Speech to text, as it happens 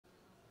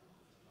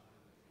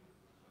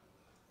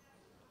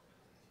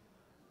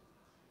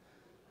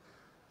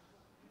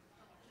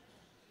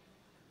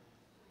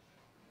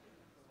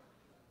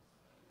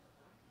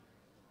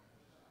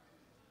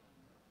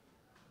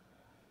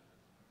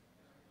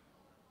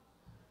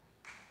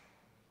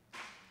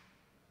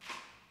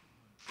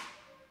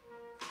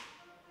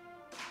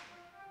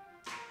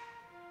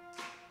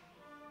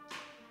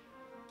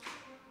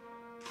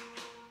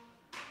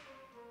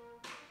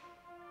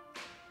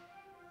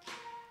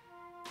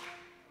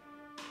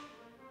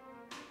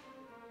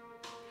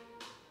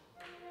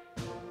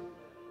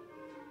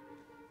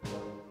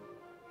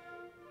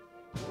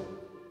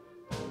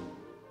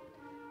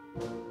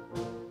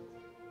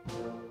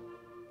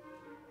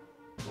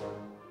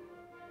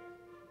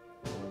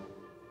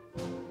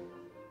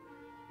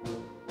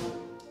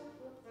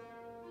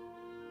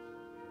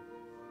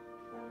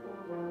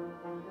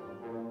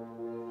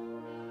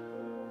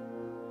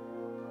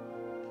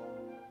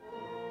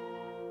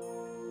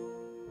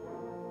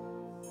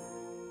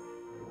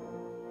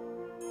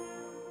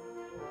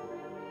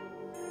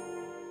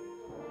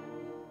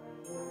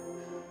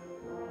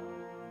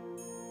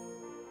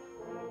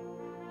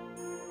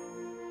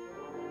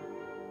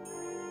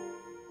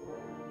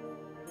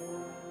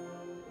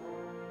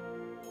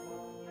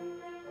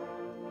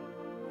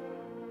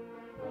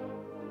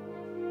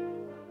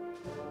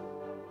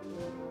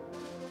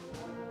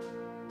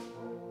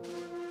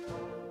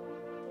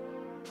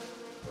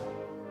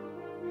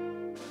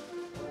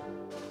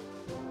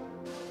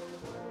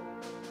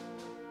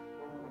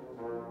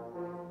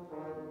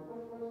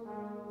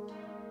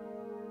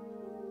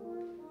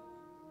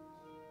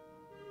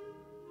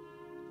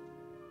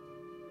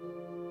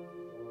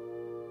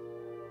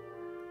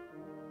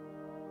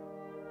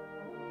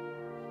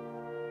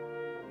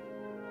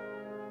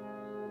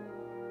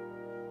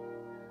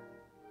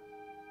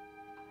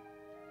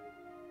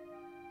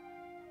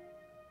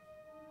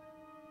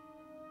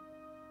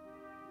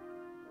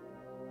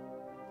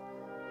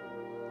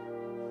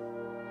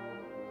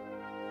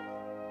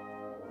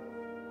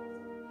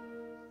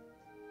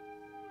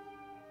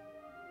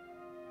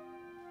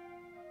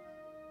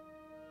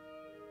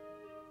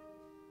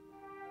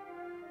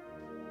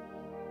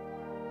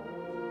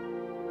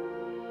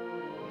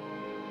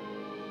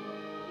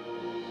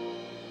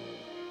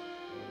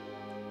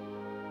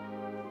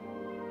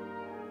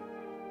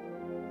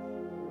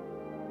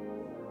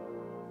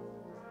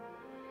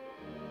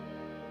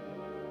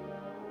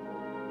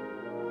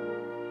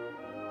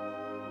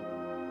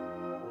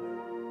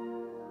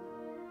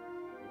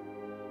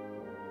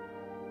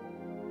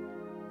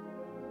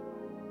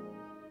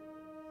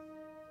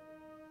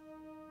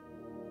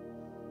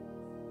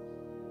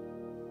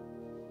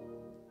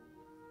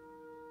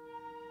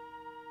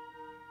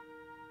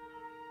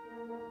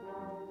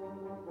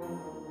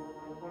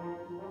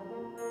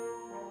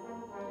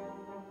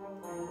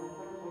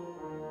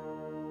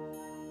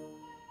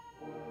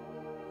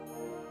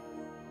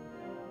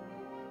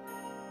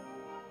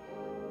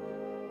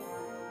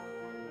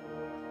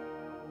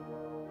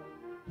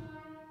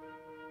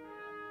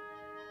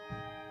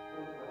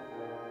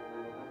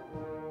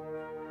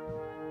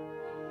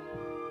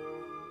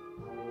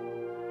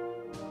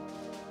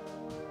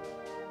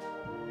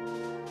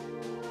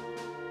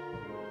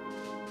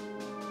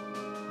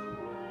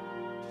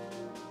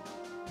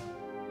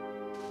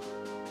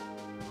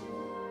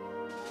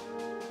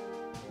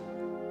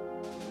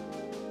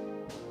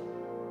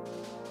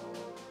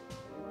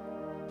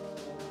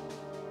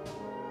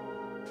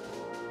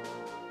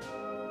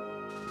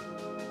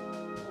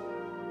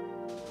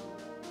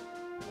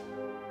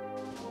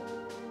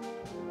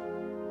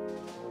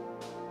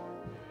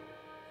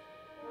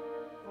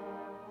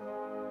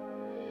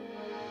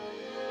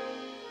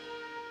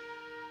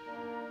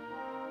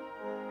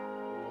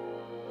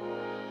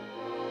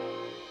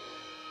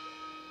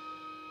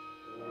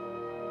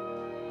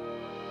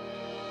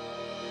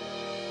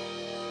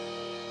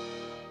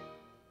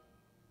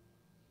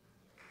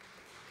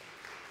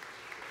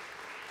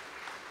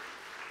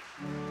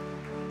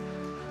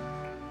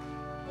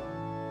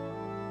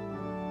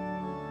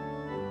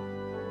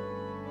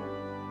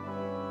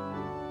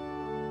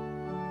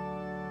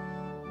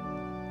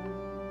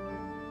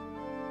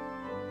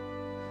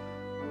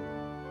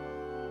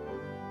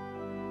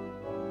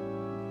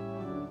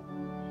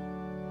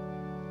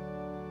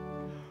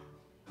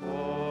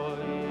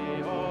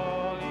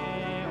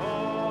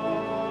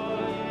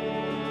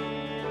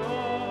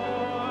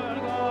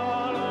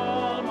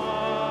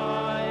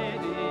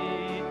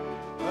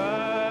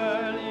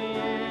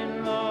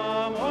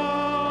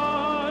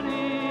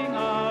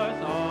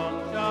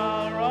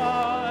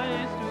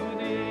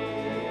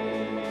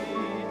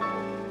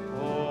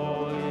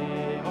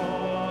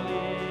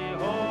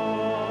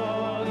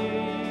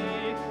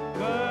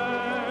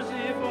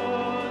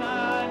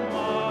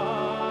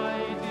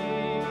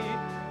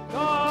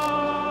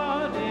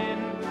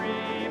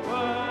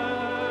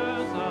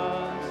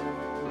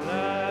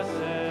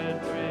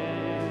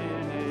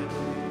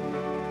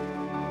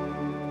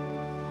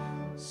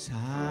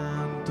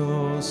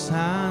Santo,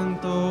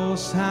 santo,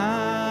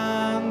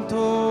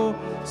 santo,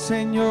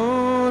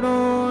 Señor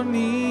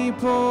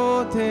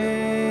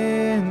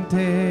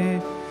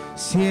omnipotente,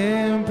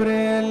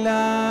 siempre el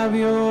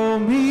labio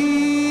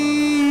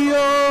mío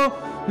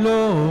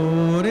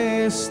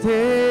lores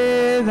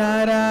te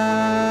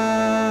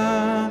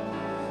dará.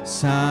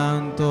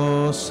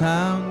 Santo,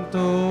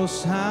 santo,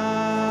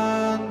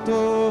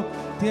 santo,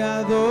 te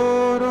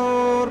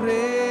adoro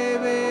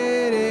reverente,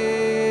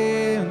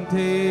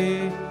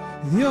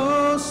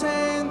 Dios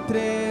en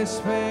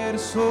tres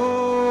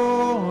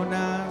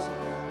personas,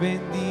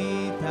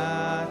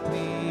 bendita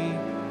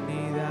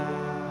Trinidad.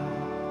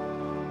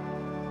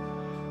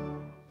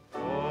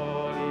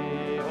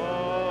 Holy,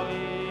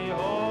 holy,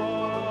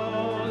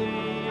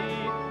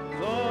 holy,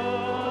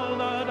 though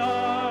the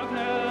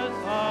darkness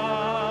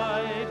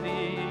hide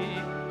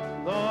thee,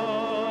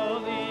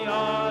 though the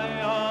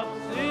eye of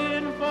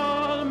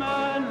sinful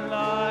man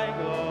thy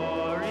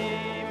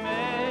glory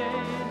may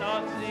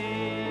not see.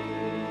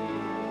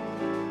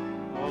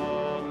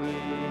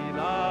 Only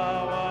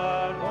thou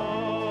art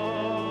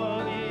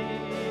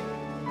holy,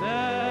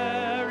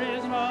 there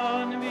is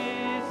none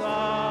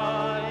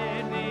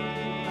beside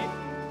thee,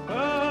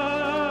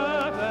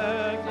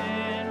 perfect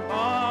in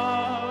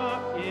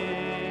power,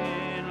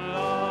 in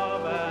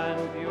love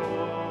and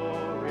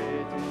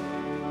purity.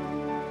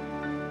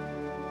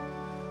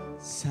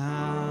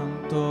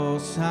 Santo,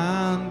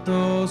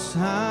 santo,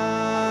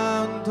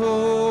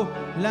 santo,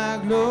 la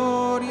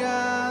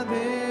gloria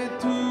de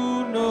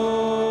tu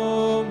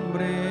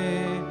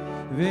nombre.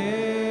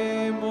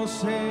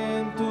 Vemos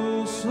en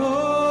tus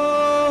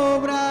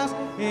obras,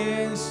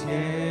 en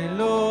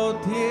cielo,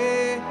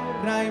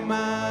 tierra y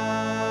mar.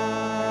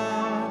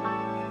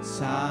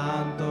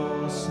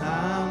 Santo,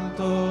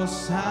 santo,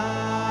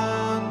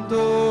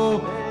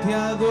 santo, te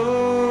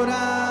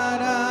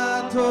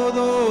adorará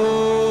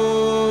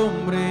todo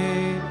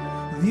hombre,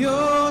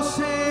 Dios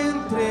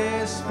en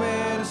tres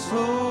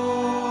personas,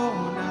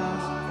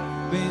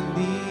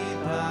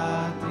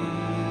 bendita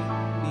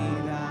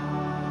Trinidad.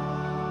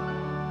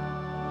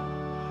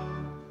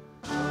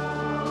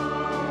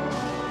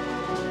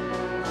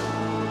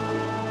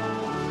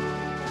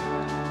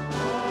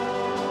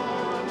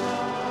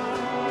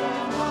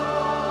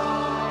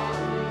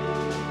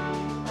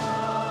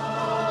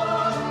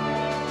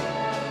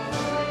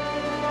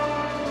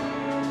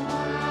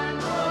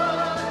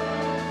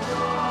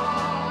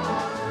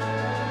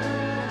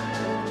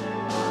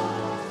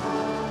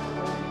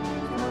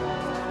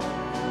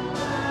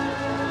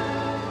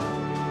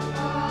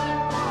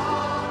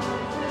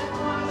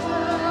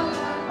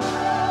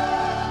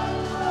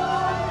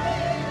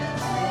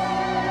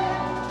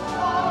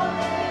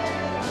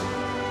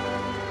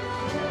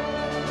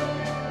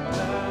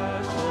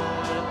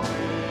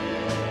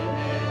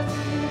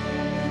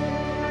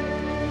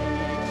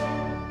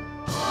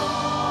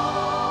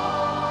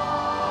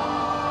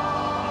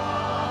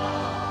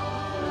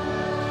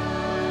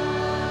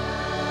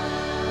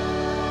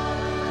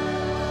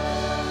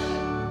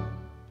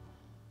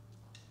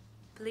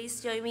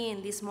 Please join me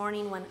in this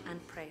morning and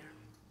prayer.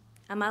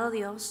 Amado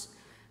Dios,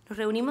 nos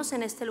reunimos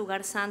en este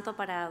lugar santo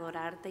para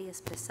adorarte y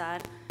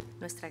expresar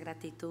nuestra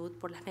gratitud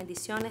por las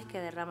bendiciones que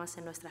derramas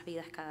en nuestras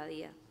vidas cada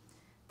día.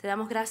 Te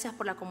damos gracias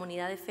por la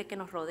comunidad de fe que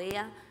nos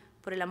rodea,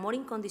 por el amor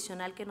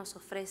incondicional que nos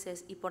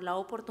ofreces y por la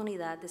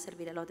oportunidad de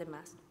servir a los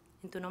demás.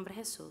 En tu nombre,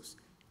 Jesús.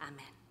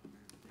 Amén.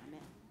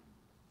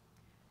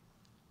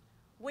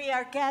 We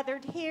are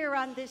gathered here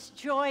on this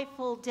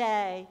joyful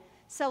day,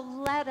 so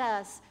let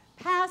us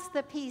pass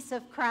the peace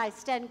of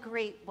Christ and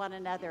greet one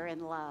another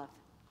in love.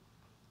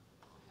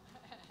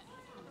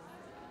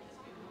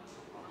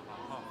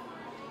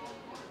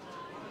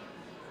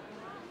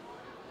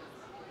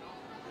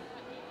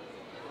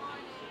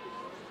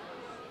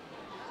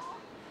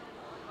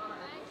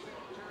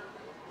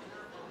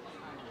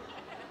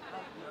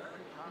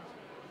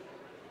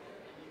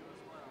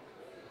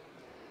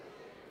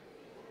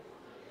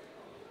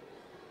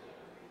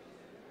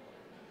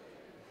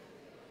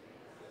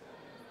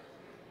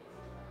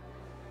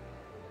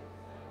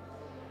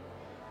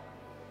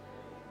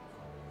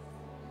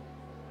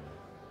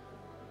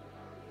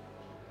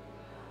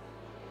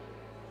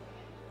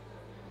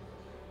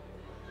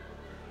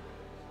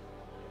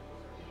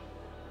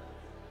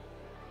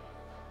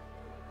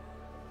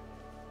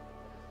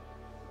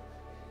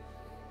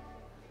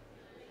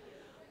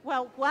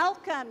 Well,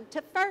 welcome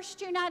to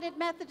First United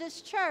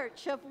Methodist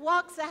Church of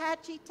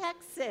Waxahachie,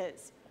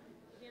 Texas.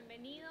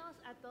 Bienvenidos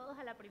a todos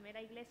a la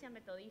primera iglesia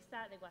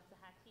metodista de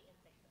Waxahachie, en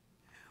Texas.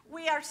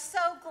 We are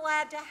so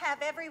glad to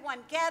have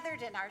everyone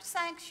gathered in our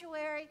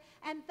sanctuary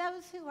and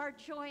those who are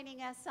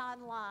joining us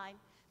online.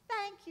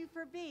 Thank you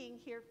for being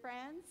here,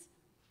 friends.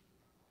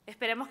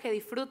 Esperemos que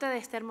disfrute de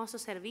este hermoso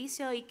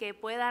servicio y que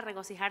pueda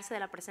regocijarse de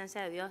la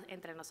presencia de Dios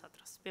entre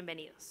nosotros.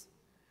 Bienvenidos.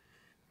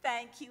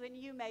 Thank you, and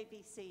you may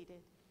be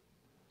seated.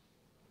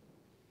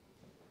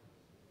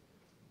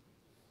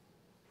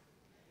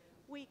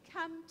 We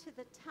come to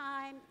the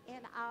time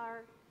in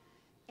our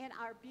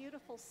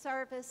beautiful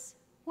service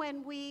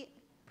when we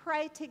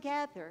pray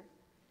together.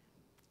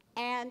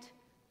 And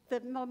the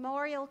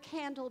memorial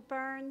candle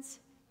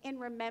burns in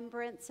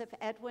remembrance of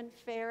Edwin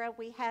Farah.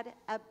 We had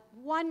a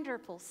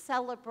wonderful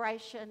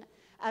celebration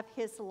of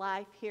his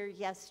life here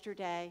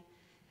yesterday.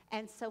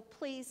 And so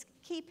please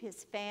keep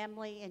his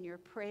family in your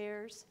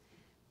prayers.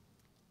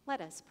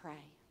 Let us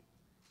pray.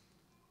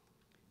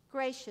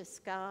 Gracious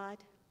God,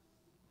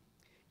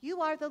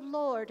 you are the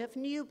Lord of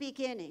new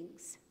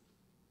beginnings.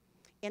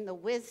 In the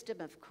wisdom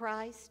of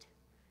Christ,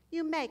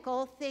 you make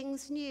all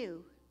things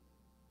new.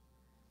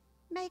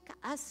 Make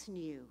us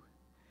new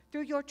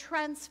through your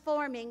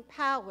transforming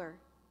power,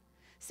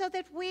 so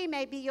that we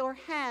may be your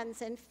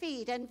hands and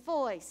feet and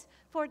voice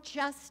for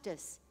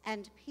justice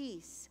and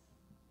peace,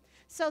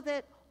 so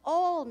that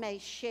all may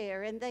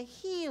share in the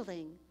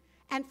healing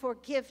and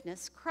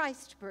forgiveness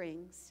Christ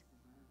brings.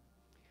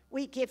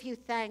 We give you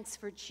thanks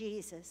for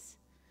Jesus,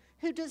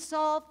 who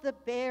dissolved the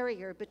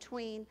barrier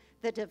between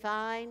the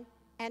divine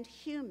and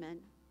human,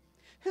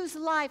 whose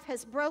life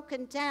has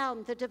broken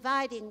down the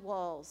dividing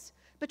walls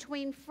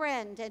between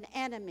friend and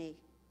enemy,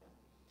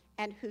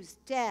 and whose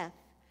death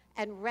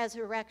and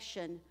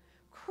resurrection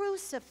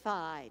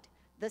crucified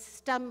the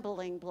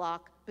stumbling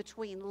block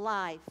between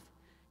life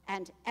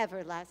and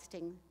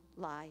everlasting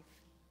life.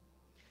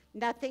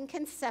 Nothing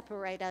can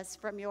separate us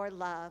from your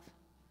love.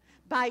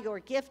 By your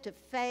gift of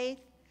faith,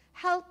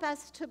 help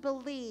us to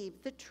believe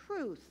the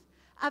truth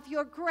of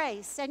your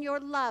grace and your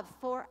love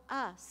for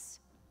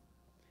us.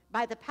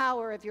 By the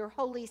power of your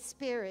Holy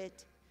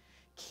Spirit,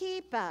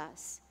 keep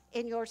us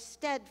in your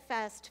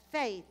steadfast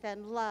faith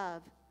and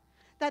love,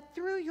 that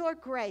through your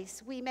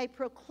grace we may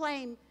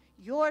proclaim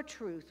your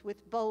truth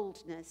with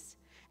boldness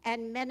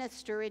and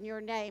minister in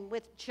your name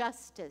with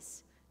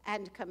justice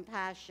and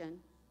compassion.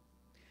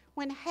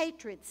 When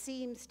hatred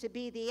seems to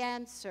be the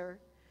answer,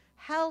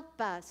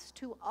 help us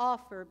to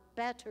offer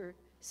better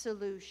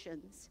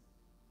solutions.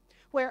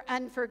 Where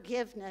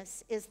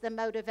unforgiveness is the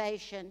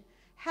motivation,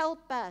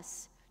 help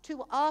us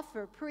to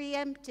offer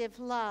preemptive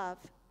love.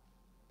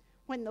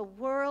 When the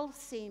world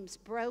seems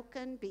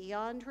broken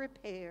beyond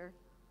repair,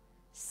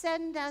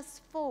 send us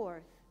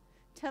forth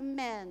to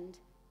mend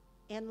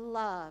in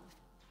love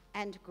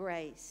and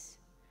grace.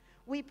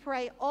 We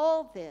pray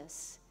all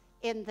this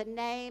in the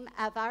name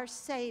of our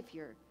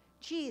Savior,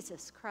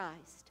 Jesus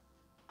Christ.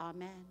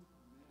 Amen.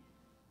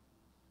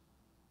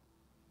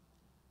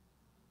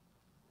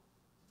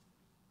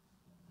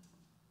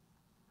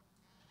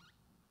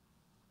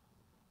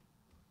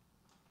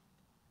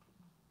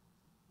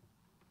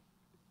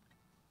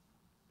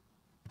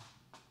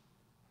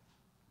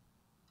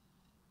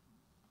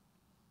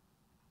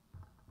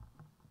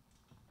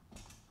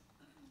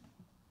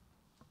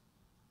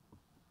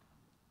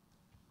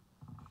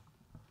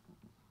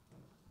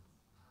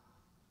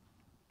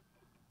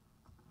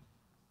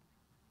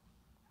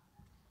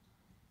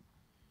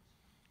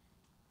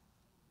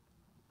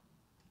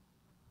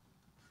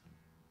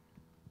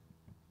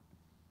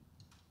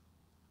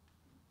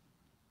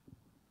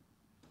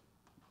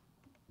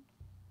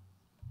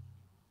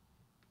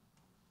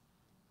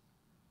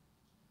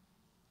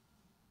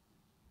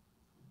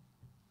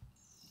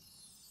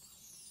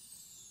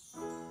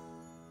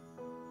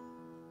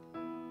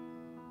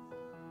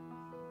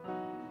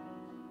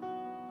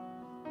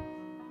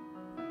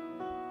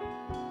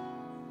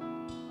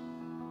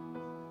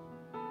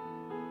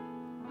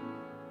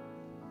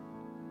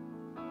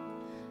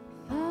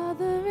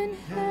 Father in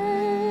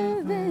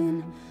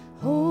heaven,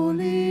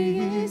 holy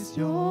is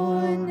your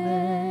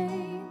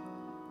name.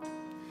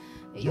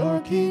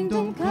 Your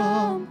kingdom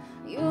come,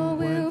 your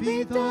will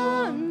be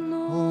done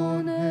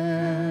on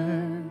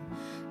earth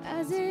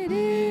as it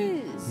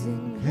is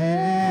in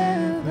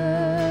heaven.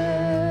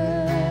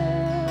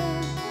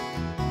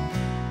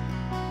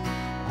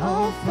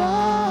 Our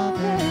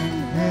Father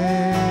in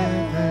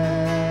heaven,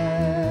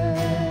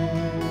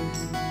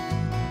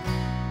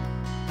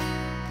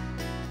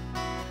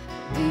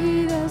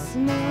 lead us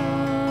now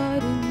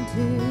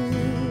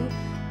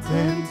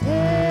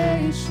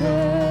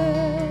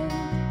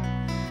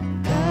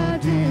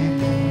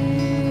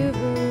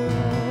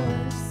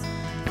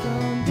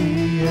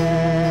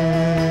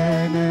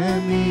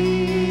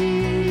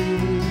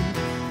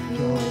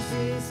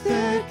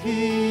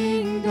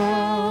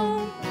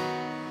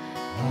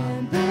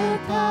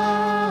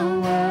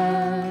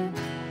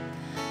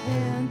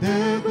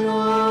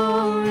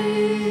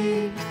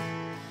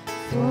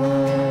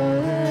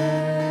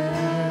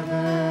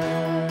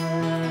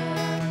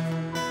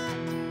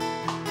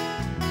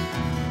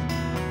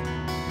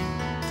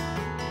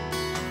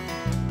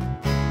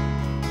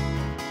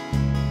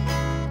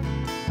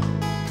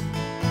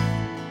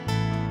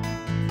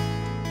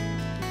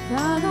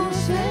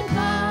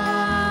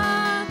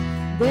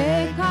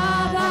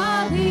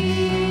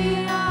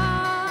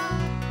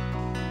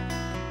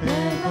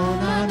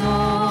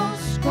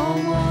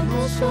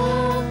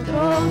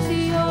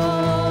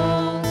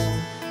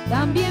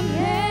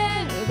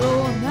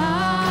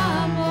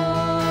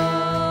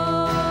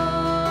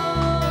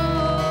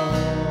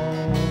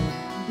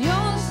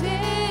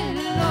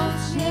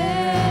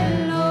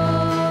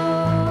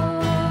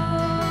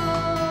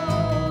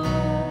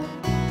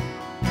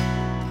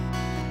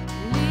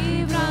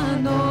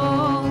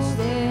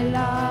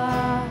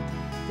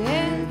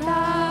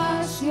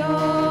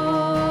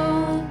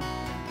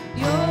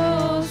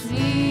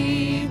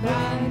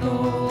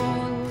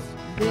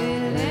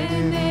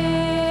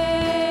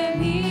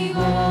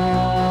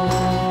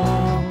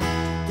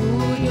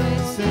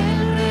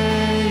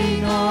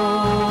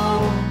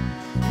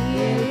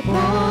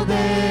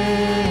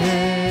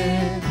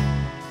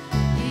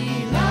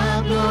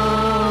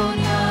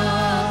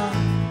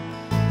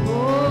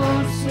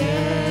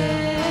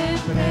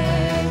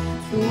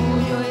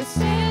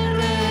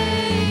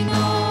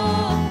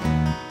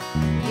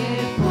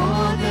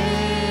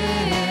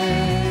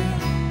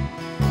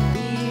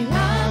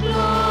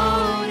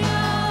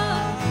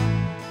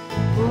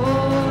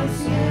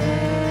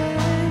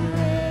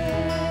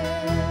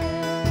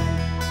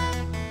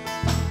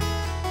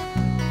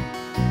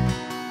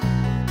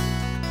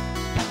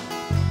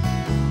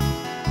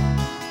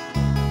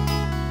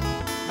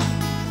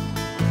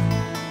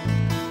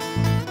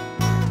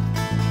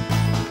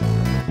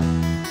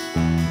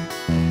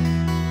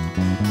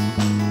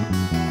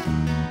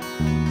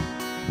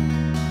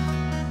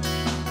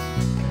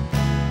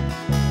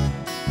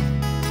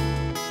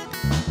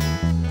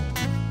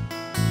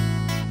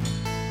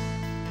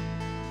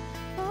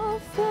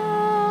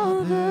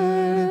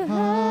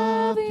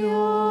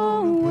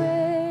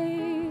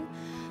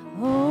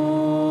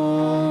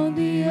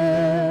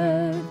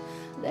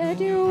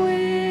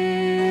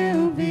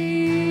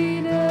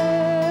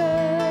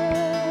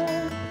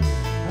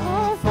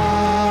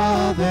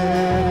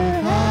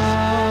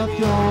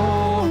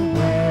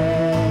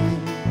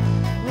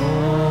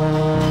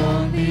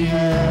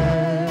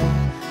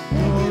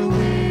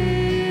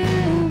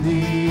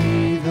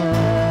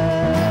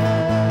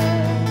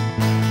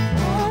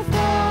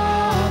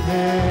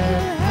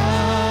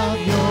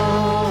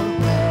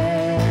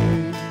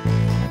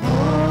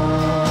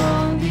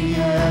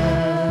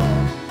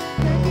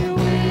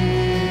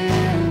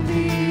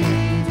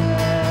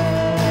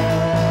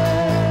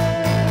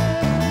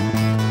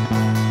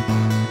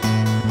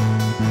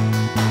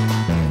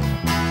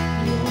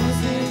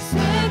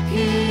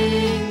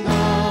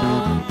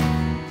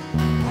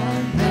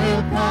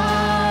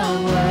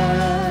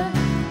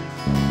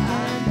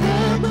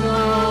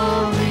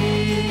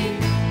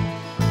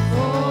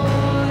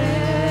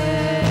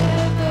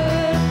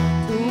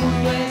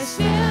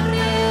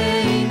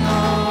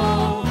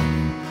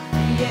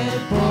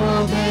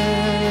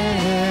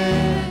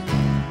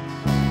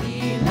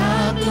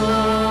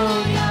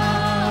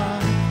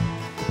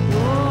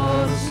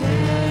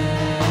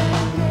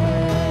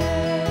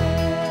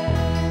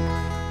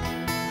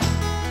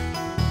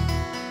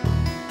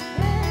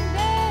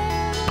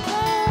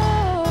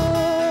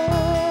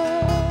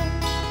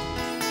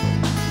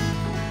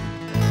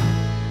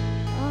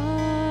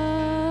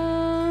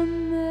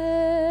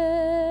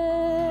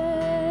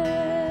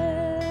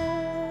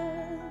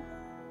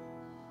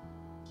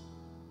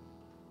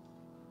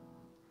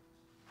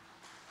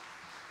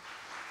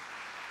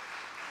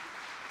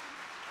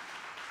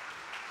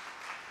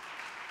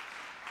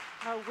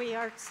Oh, we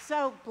are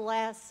so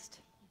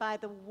blessed by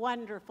the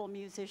wonderful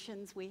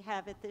musicians we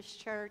have at this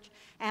church,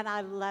 and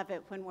I love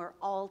it when we're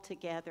all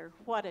together.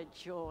 What a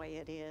joy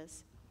it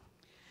is.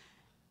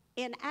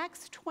 In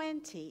Acts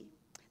 20,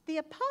 the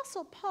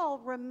Apostle Paul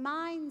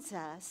reminds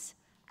us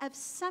of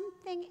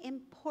something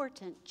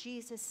important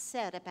Jesus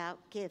said about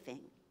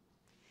giving.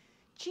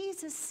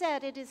 Jesus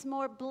said it is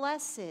more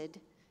blessed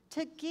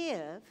to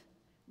give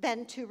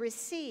than to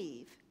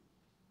receive.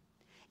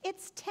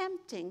 It's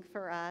tempting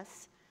for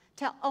us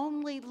to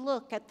only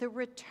look at the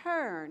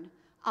return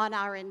on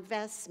our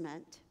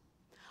investment,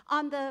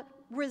 on the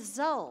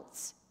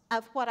results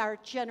of what our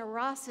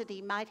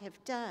generosity might have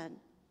done.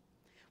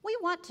 We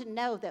want to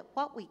know that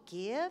what we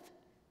give,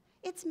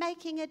 it's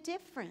making a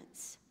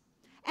difference,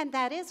 and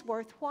that is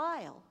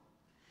worthwhile.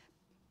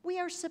 We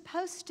are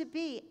supposed to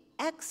be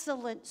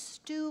excellent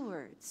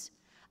stewards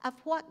of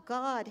what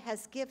God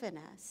has given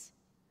us.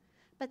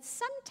 But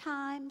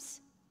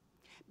sometimes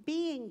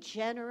being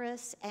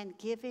generous and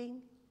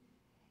giving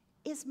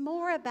is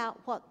more about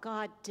what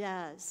God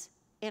does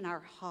in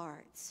our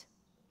hearts.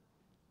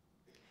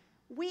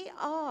 We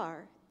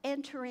are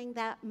entering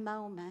that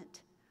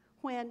moment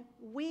when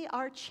we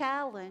are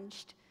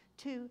challenged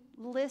to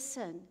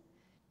listen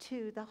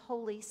to the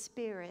Holy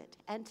Spirit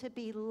and to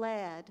be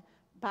led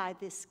by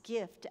this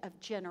gift of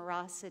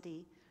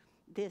generosity,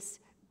 this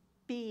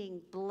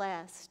being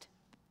blessed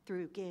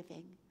through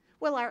giving.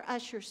 Will our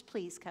ushers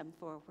please come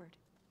forward?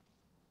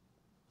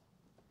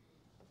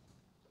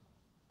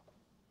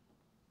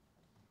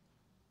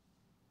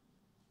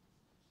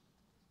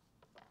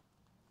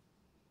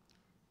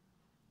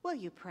 Will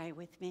you pray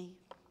with me?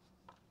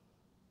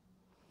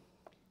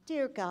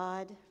 Dear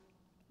God,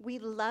 we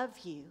love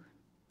you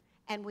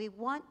and we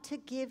want to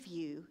give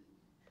you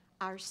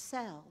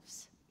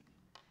ourselves.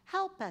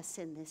 Help us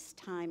in this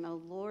time,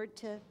 O Lord,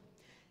 to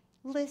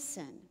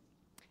listen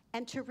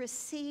and to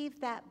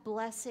receive that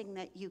blessing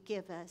that you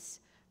give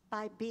us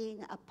by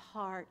being a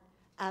part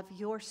of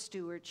your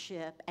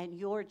stewardship and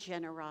your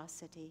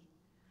generosity.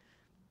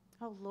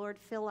 Oh Lord,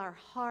 fill our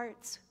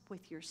hearts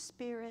with your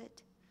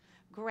Spirit.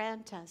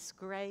 Grant us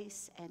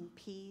grace and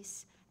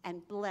peace,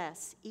 and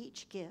bless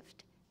each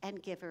gift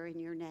and giver in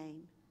your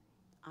name.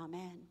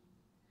 Amen.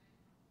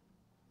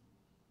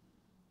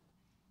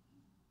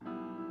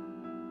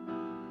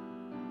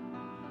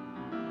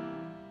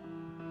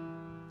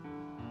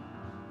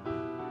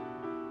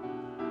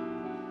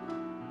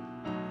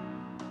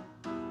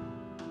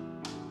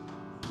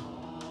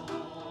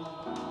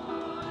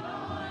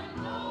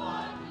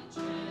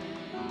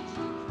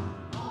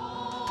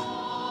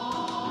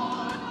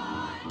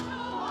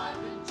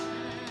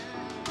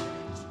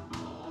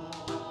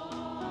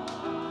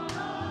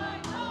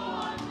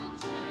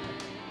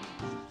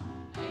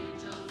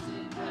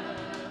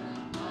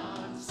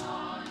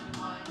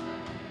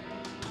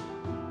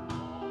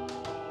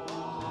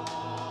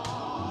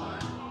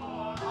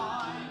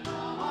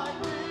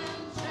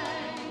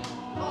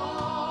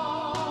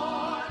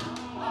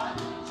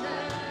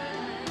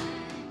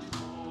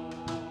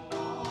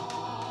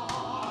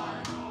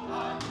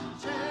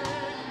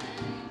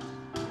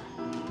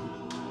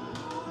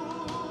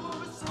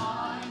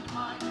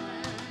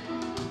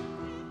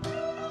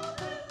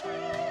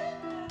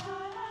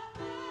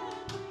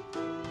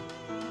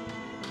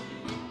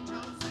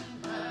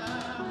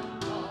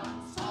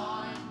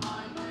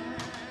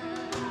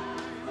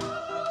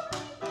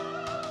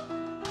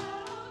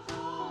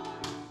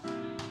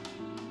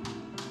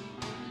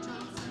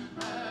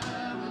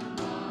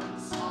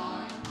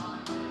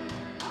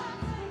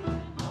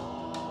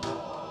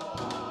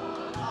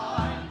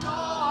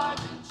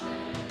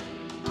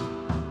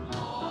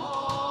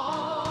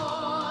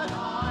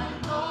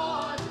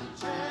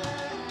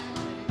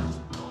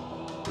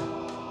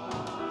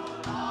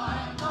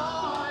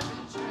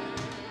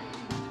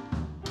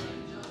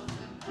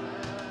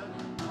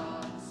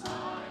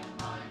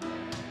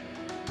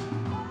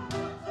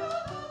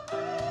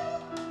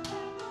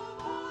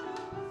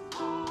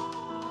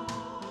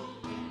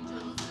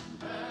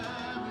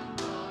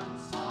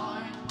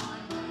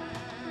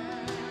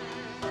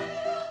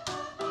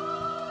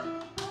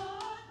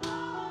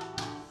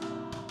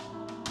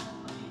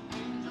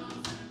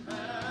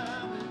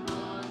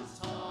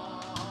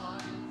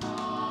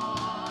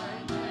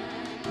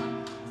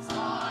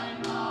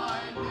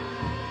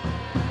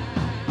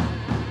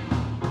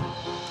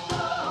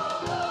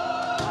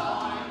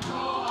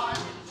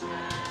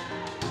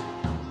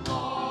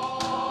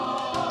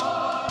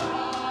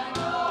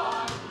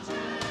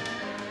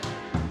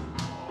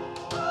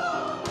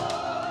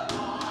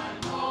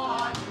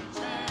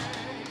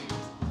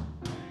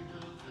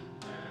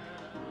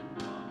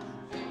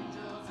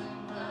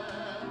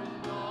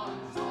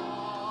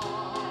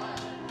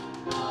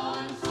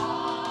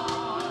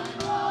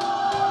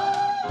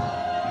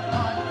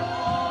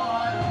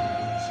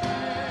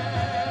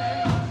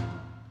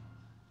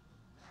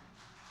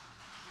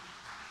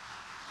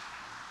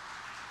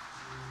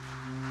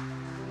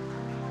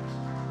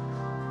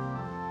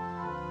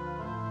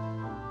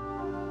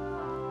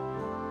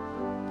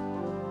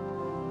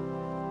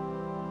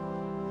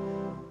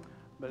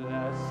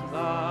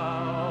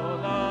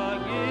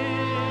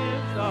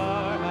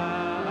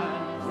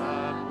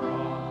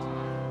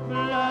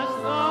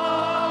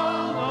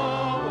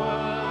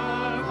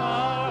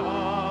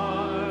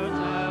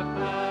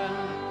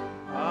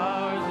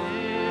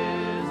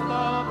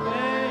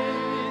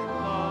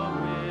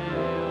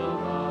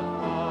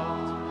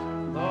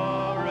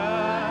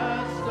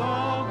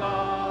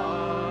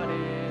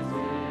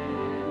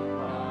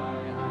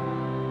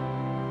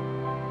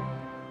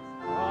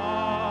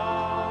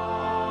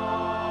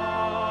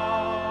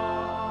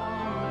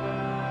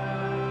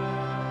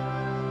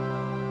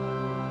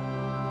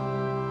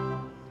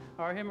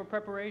 Our hymn of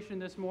preparation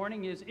this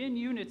morning is In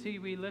Unity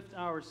We Lift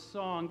Our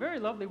Song. Very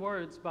lovely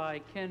words by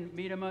Ken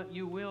Miedema.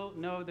 You will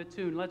know the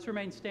tune. Let's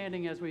remain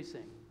standing as we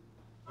sing.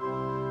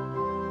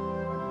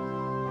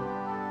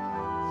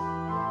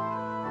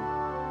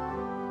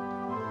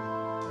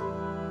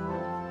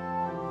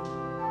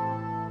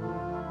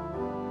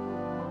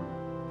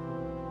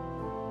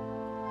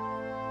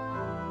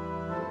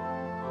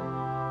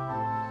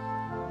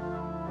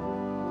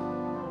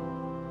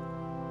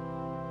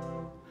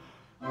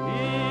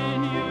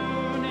 In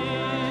unity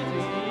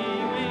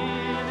we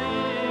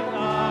lift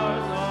our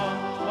song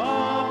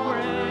of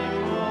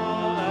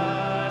grateful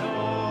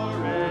adoration.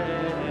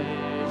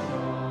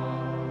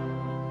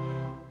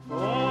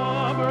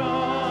 For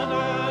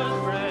brothers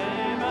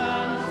brave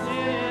and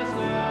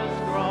sisters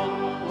strong,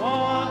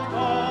 what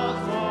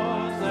cause for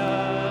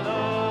celebration?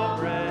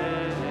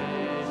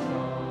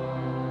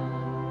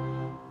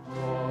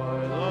 For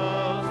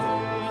those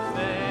whose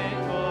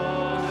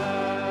faithfulness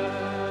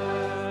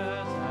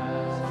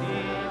has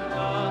kept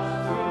us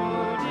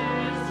through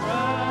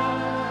distress,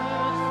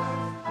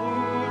 who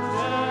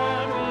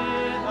shared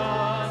with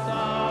us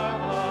our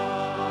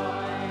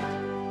plight,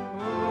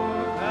 who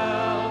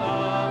held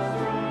us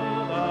through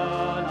the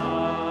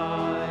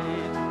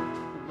night,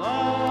 the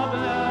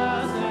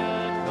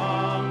blessed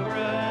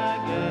congregation.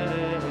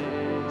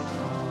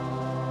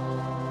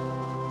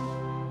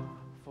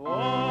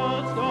 For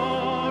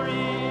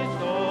stories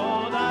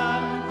told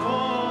and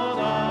told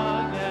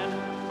again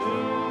to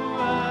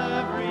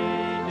every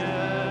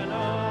generation,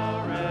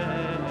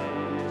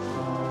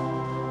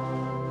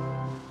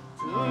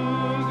 to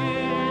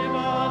give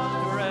us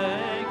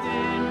strength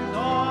in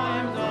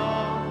times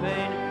of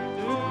pain,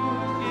 to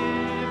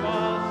give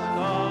us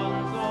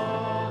consolation,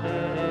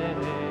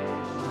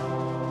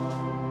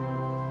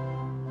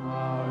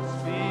 our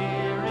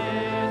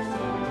spirits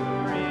to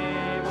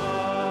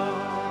revive,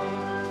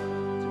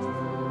 to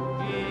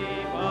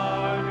keep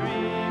our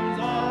dreams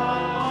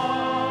alive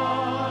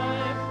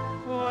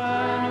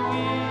when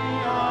we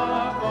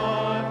are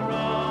far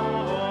from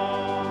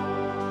home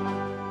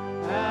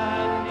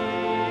and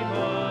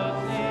evil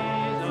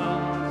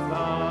seasons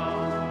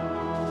come.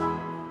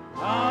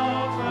 How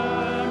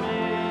firm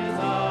is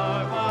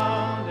our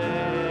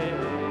foundation?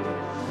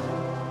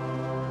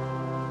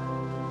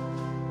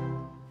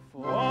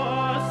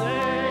 For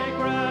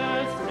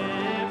sacred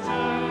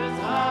scriptures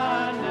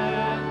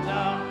handed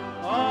down,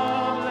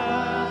 of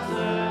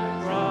blessed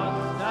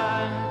trust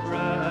and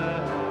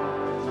treasure,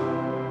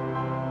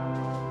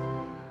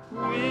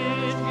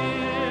 which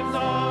gives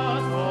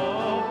us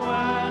hope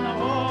when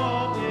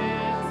hope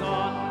is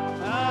gone,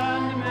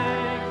 and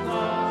makes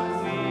us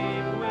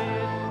weep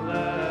with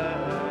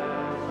pleasure.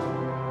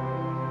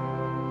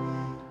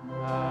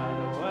 And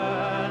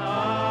when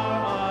our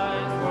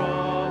eyes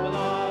grow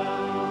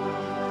blind,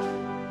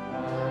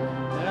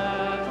 and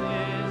death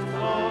is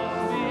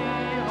close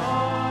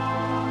behind,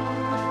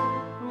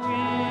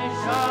 we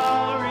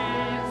shall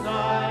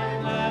recite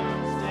them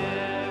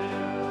still,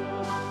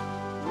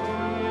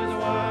 whose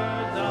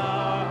words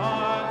our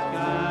hearts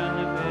can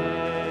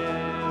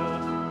fill,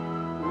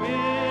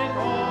 with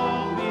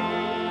hope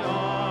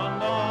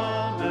beyond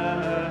all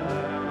measure.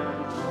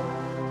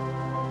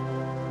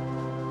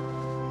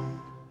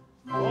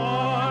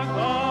 For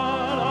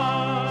God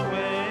our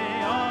way,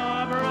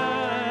 our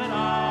bread,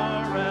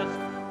 our rest,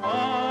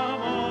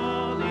 of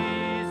all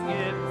these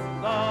gifts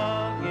the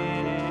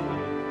gift.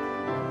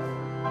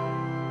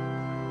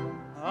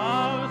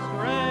 Our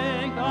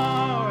strength,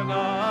 our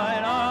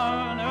guide,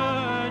 our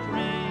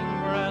nurturing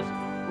breast,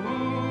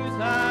 whose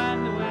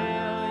hand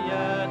will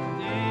yet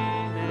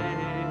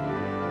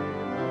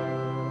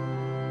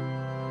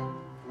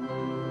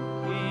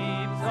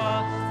keeps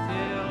us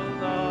till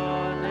the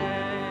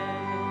day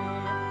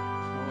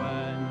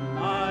when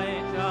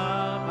night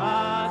shall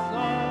pass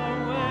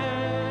away,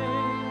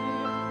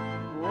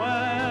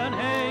 when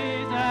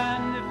haze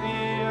and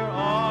fear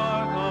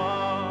are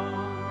gone,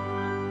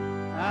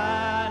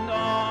 and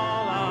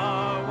all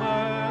our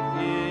work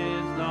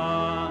is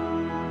done,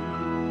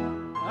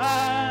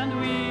 and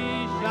we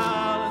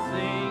shall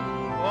sing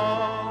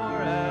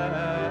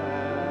forever.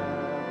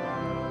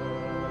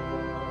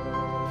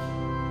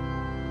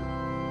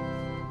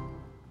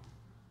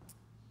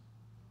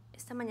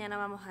 Esta mañana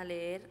vamos a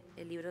leer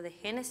el libro de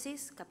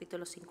Génesis,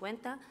 capítulo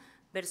 50,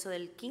 verso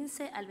del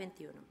 15 al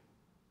 21.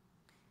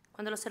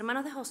 Cuando los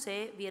hermanos de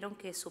José vieron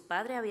que su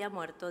padre había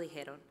muerto,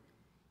 dijeron: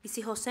 ¿y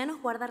si José nos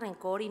guarda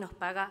rencor y nos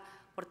paga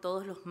por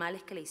todos los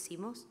males que le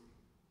hicimos?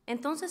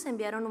 Entonces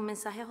enviaron un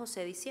mensaje a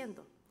José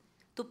diciendo: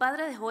 tu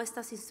padre dejó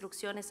estas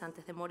instrucciones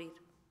antes de morir.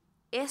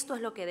 Esto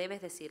es lo que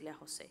debes decirle a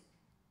José: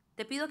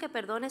 te pido que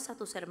perdones a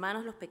tus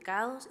hermanos los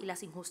pecados y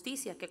las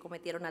injusticias que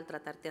cometieron al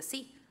tratarte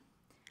así.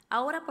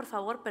 Ahora, por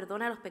favor,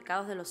 perdona los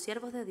pecados de los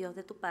siervos de Dios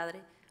de tu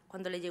padre.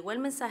 Cuando le llegó el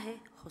mensaje,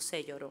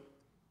 José lloró.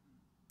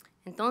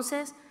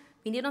 Entonces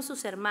vinieron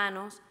sus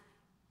hermanos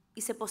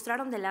y se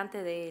postraron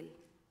delante de él.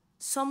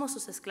 Somos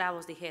sus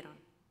esclavos, dijeron.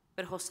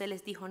 Pero José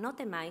les dijo: no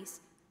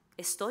temáis,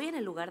 ¿estoy en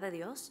el lugar de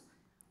Dios?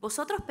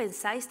 Vosotros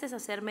pensáis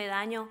hacerme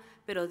daño,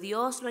 pero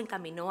Dios lo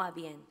encaminó a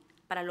bien,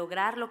 para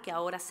lograr lo que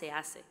ahora se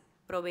hace.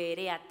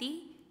 Proveeré a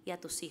ti y a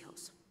tus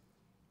hijos.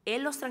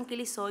 Él los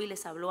tranquilizó y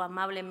les habló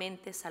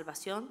amablemente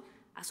salvación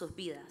a sus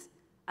vidas.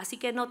 Así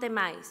que no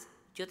temáis,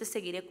 yo te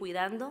seguiré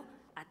cuidando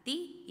a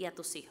ti y a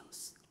tus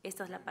hijos.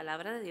 Esta es la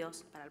palabra de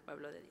Dios para el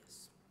pueblo de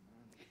Dios.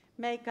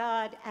 May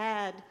God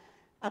add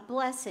a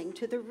blessing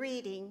to the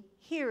reading,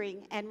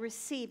 hearing, and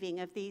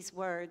receiving of these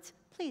words.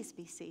 Please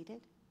be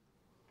seated.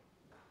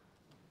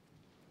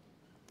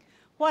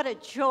 What a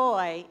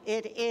joy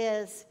it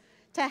is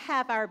to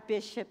have our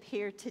bishop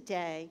here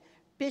today,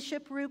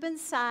 Bishop Reuben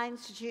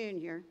Sines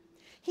Jr.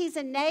 He's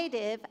a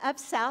native of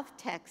South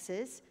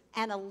Texas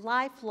and a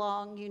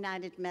lifelong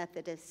United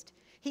Methodist.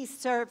 He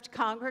served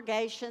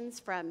congregations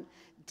from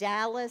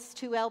Dallas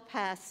to El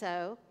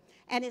Paso,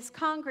 and his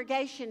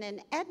congregation in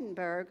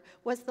Edinburgh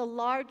was the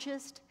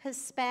largest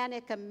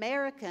Hispanic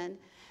American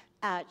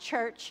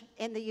church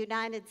in the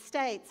United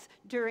States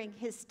during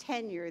his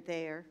tenure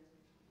there.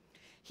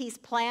 He's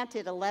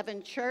planted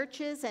 11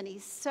 churches, and he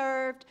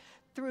served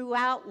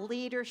throughout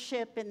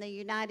leadership in the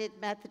United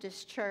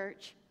Methodist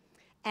Church.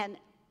 And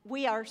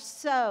we are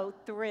so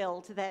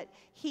thrilled that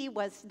he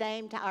was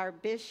named our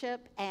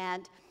bishop,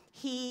 and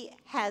he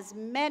has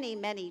many,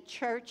 many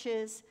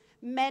churches,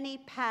 many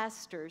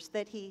pastors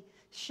that he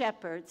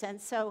shepherds. And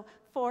so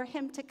for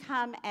him to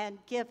come and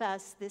give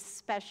us this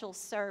special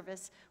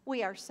service,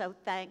 we are so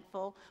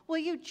thankful. Will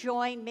you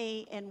join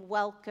me in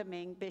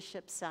welcoming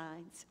Bishop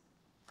Sines?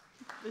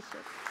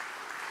 Bishop.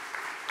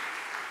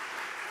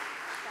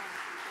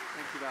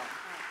 Thank you, Val.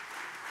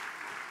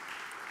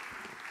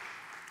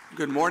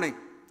 Good morning.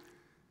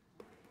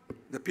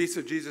 The peace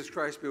of Jesus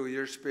Christ be with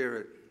your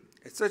spirit.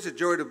 It's such a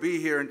joy to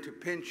be here and to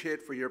pinch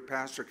hit for your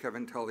pastor,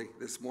 Kevin Tully,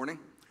 this morning.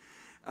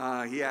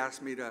 He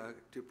asked me to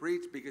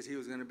preach because he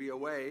was going to be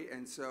away,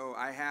 and so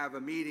I have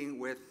a meeting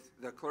with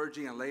the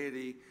clergy and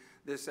laity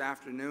this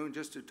afternoon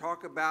just to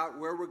talk about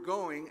where we're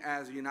going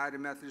as a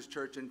United Methodist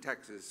Church in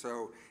Texas.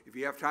 So if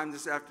you have time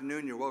this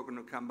afternoon, you're welcome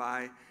to come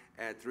by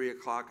at 3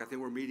 o'clock. I think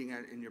we're meeting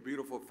in your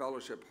beautiful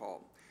fellowship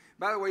hall.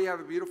 By the way, you have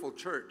a beautiful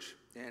church,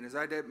 and as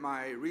I did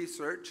my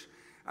research,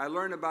 I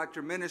learned about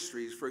your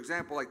ministries. For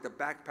example, like the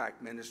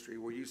backpack ministry,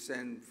 where you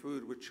send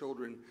food with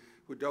children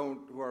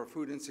who are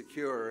food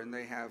insecure and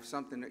they have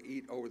something to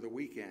eat over the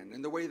weekend,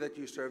 and the way that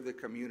you serve the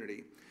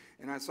community.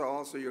 And I saw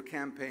also your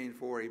campaign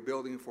for a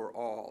building for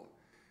all,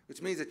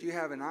 which means that you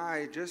have an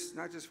eye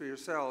not just for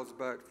yourselves,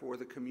 but for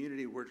the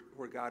community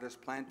where God has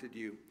planted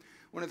you.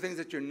 One of the things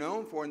that you're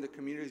known for in the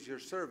community is your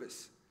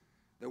service,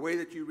 the way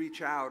that you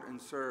reach out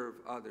and serve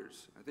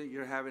others. I think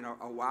you're having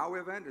a WOW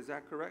event, is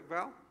that correct,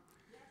 Val?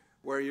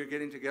 Where you're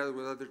getting together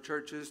with other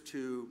churches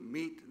to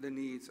meet the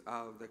needs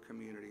of the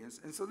community.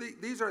 And so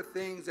these are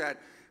things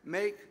that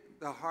make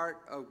the heart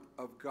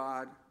of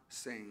God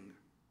sing.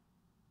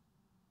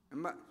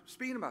 And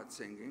speaking about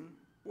singing,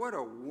 what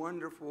a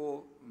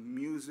wonderful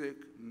music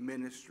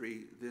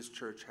ministry this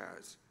church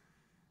has.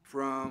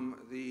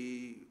 From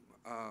the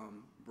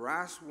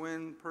brass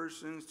wind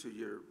persons to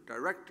your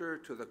director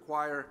to the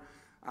choir.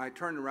 I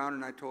turned around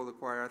and I told the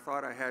choir, I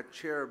thought I had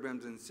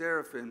cherubims and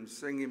seraphims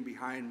singing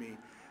behind me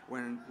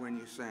when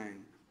you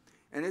sang.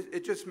 And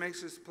it just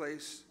makes this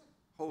place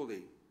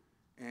holy,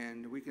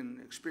 and we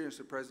can experience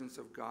the presence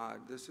of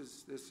God. This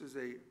is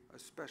a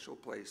special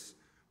place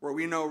where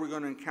we know we're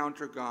going to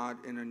encounter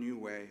God in a new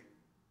way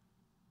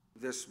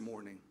this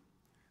morning.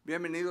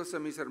 Bienvenidos a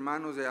mis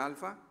hermanos de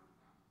Alfa.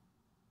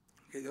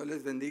 Que Dios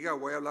les bendiga.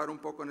 Voy a hablar un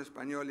poco en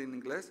español y en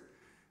inglés,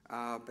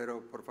 pero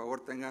por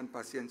favor tengan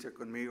paciencia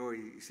conmigo,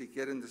 y si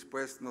quieren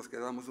después nos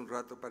quedamos un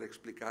rato para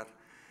explicar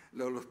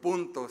los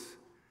puntos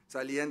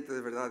saliente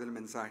de verdad del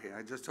mensaje.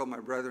 I just told my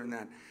brethren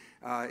that,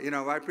 if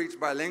I preach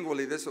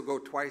bilingually, this will go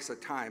twice a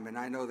time, and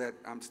I know that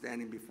I'm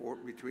standing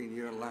between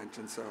you and lunch.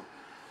 And so,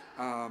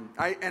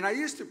 I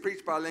used to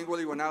preach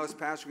bilingually when I was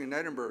pastoring in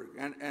Edinburgh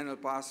and El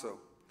Paso,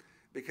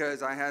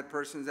 because I had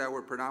persons that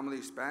were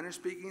predominantly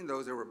Spanish-speaking,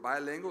 those that were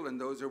bilingual, and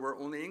those that were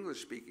only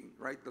English-speaking,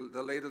 right?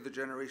 The later the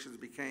generations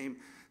became,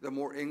 the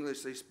more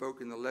English they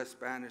spoke and the less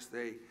Spanish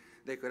they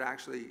could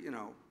actually,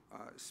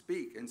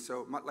 speak. And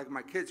so, like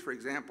my kids, for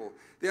example,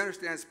 they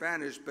understand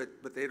Spanish,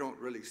 but they don't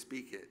really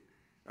speak it,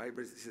 right?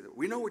 But they said,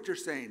 we know what you're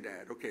saying,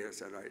 Dad. Okay, I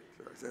said, right.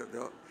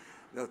 So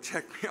they'll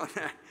check me on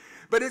that.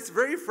 But it's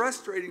very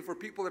frustrating for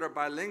people that are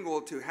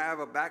bilingual to have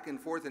a back and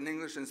forth in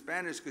English and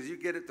Spanish, because you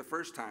get it the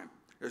first time.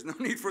 There's no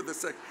need for the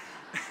second.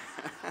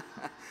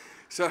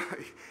 So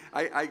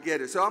I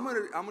get it. So I'm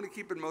gonna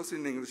keep it mostly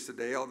in English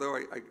today, although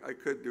I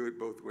could do it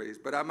both ways.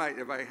 But I might,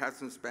 if I have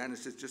some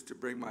Spanish, it's just to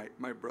bring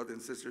my brothers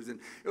and sisters in.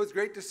 It was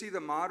great to see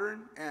the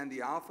Modern and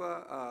the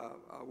Alpha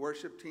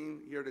worship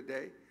team here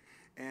today.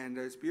 And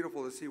it's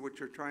beautiful to see what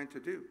you're trying to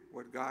do,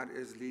 what God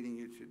is leading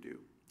you to do.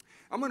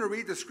 I'm going to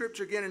read the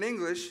scripture again in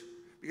English,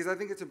 because I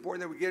think it's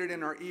important that we get it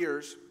in our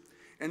ears.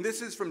 And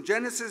this is from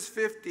Genesis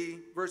 50,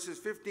 verses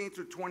 15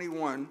 through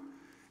 21.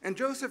 And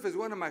Joseph is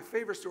one of my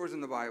favorite stories in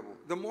the Bible.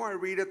 The more I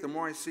read it, the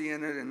more I see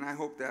in it, and I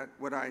hope that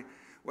what I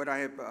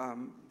have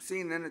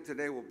seen in it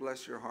today will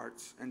bless your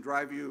hearts and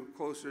drive you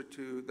closer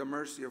to the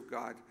mercy of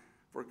God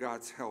for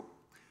God's help.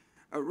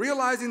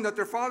 Realizing that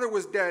their father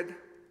was dead,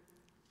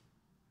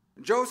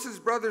 Joseph's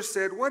brothers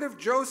said, "What if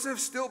Joseph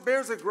still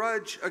bears a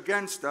grudge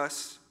against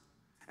us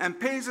and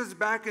pays us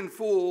back in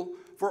full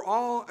for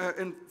all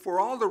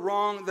the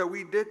wrong that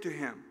we did to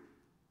him?"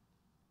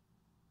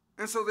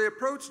 And so they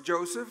approached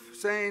Joseph,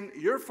 saying,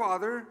 "Your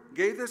father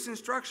gave this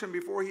instruction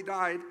before he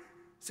died.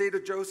 Say to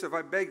Joseph,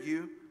 I beg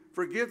you,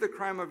 forgive the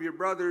crime of your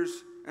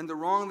brothers and the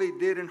wrong they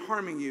did in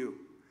harming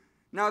you.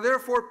 Now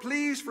therefore,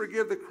 please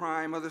forgive the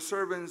crime of the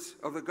servants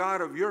of the God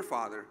of your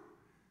father."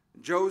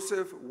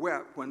 Joseph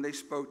wept when they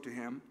spoke to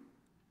him.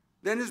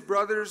 Then his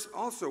brothers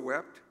also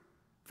wept,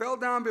 fell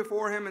down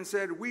before him, and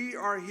said, "We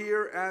are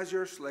here as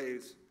your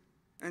slaves."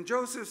 And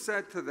Joseph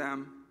said to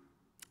them,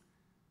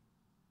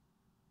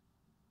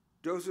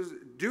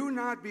 "Do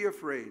not be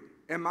afraid.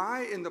 Am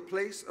I in the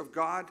place of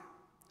God?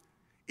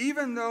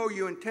 Even though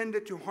you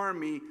intended to harm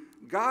me,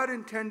 God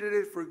intended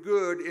it for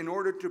good in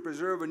order to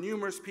preserve a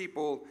numerous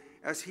people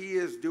as he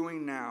is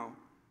doing now.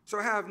 So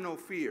have no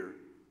fear.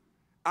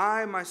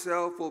 I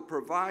myself will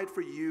provide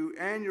for you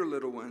and your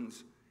little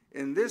ones."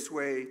 In this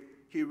way,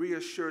 he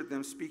reassured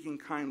them, speaking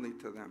kindly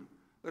to them.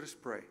 Let us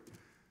pray.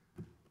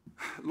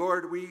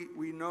 Lord,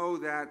 we know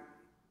that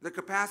the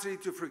capacity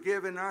to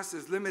forgive in us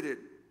is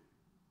limited.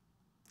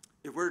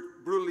 If we're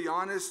brutally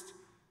honest,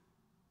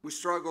 we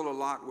struggle a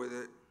lot with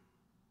it.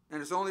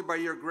 And it's only by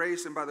your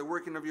grace and by the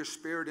working of your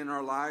Spirit in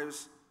our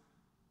lives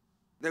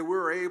that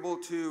we're able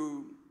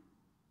to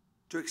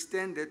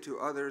extend it to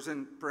others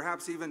and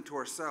perhaps even to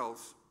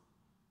ourselves.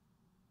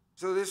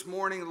 So this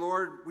morning,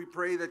 Lord, we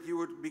pray that you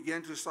would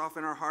begin to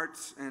soften our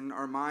hearts and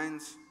our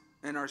minds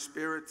and our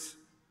spirits,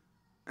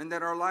 and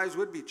that our lives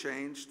would be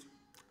changed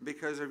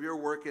because of your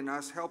work in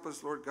us. Help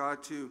us, Lord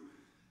God, to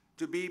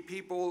be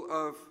people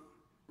of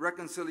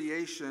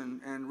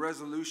reconciliation and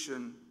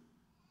resolution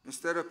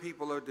instead of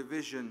people of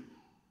division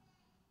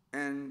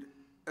and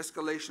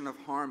escalation of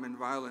harm and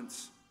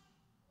violence.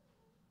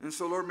 And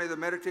so, Lord, may the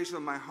meditation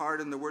of my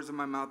heart and the words of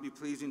my mouth be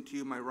pleasing to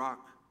you, my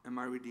rock and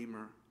my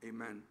redeemer.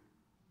 Amen.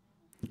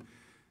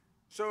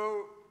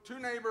 So, two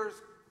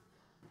neighbors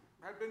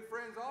had been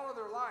friends all of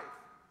their life.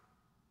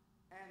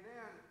 And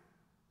then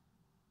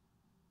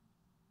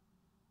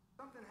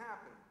something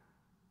happened.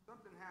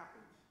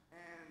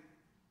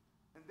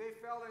 And they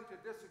fell into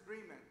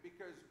disagreement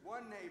because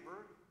one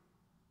neighbor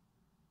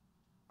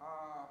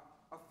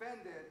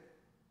offended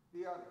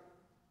the other.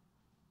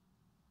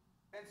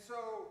 And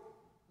so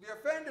the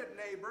offended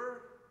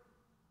neighbor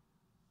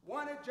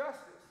wanted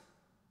justice.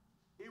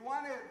 He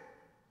wanted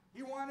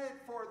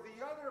for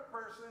the other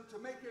person to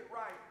make it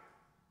right.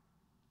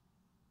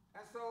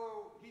 And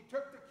so he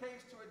took the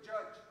case to a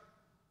judge.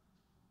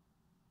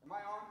 Am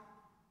I on?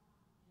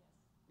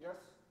 Yes?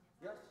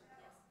 Yes?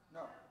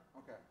 No?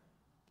 Okay.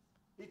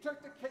 He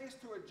took the case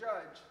to a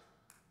judge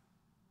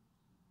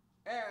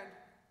and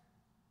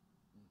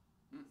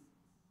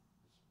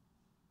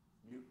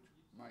mute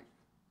Mike.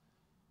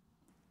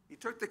 He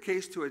took the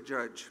case to a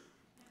judge.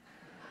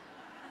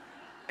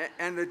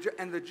 and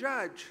the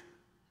judge,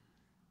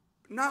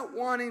 not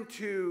wanting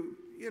to,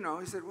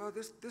 he said, well,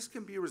 this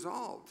can be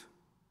resolved.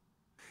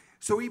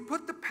 So he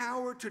put the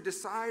power to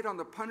decide on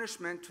the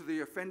punishment to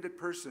the offended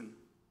person.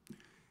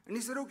 And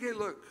he said, okay,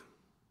 look,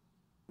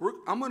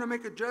 I'm going to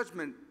make a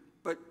judgment,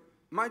 but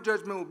my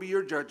judgment will be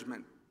your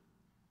judgment.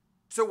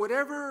 So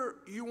whatever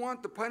you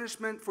want the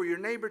punishment for your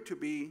neighbor to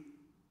be,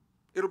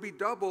 it'll be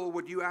double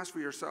what you ask for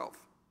yourself.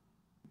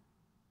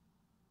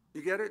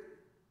 You get it?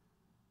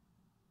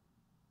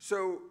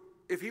 So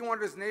if he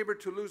wanted his neighbor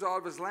to lose all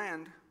of his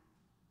land,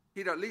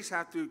 he'd at least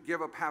have to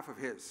give up half of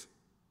his.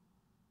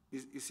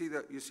 You see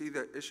the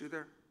issue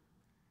there?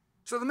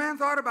 So the man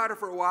thought about it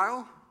for a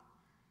while,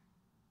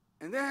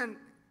 and then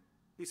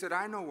he said,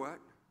 I know what.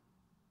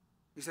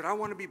 He said, I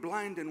want to be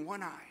blind in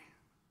one eye,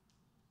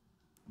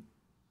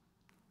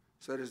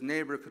 so that his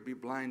neighbor could be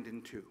blind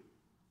in two.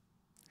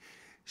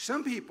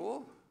 Some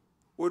people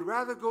would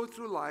rather go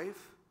through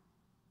life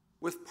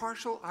with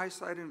partial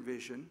eyesight and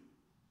vision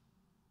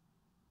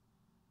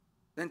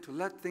than to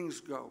let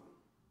things go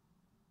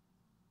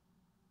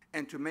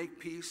and to make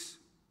peace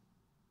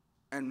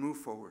and move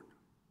forward.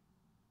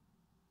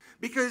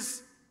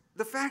 Because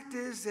the fact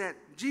is that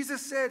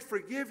Jesus said,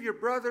 forgive your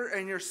brother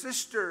and your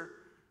sister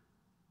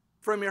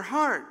from your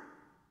heart.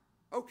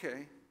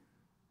 Okay,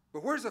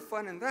 but where's the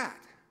fun in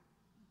that?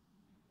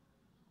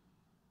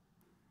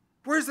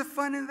 Where's the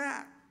fun in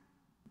that?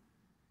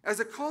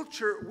 As a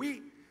culture,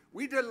 we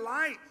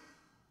delight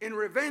in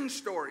revenge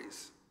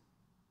stories.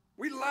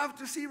 We love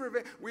to see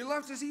revenge. We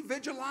love to see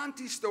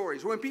vigilante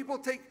stories when people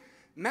take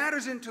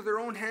matters into their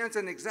own hands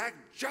and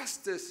exact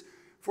justice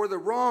for the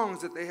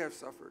wrongs that they have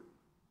suffered.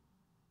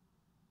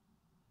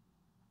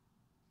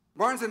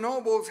 Barnes &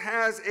 Noble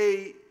has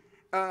a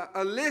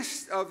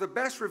list of the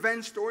best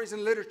revenge stories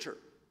in literature.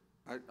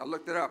 I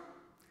looked it up.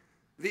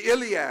 The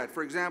Iliad,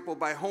 for example,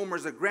 by Homer,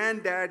 is the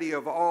granddaddy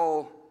of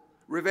all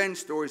revenge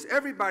stories.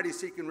 Everybody's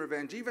seeking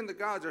revenge. Even the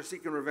gods are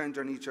seeking revenge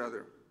on each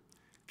other.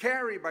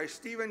 Carrie by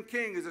Stephen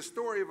King is a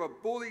story of a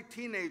bully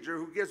teenager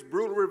who gets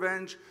brutal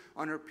revenge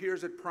on her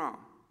peers at prom.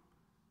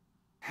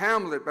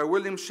 Hamlet by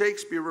William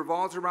Shakespeare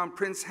revolves around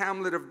Prince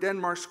Hamlet of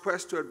Denmark's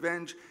quest to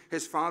avenge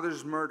his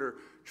father's murder.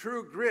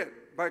 True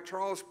Grit by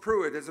Charles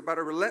Pruitt is about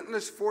a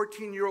relentless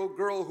 14-year-old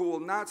girl who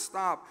will not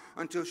stop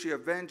until she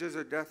avenges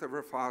the death of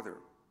her father.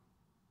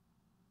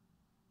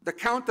 The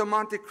Count of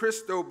Monte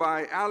Cristo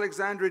by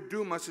Alexandre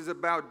Dumas is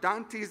about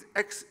Dante's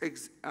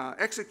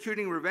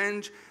executing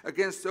revenge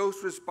against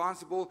those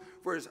responsible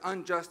for his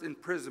unjust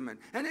imprisonment.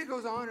 And it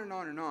goes on and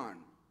on and on.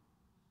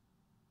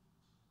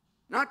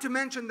 Not to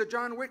mention the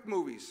John Wick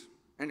movies.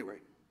 Anyway.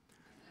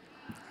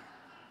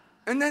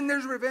 And then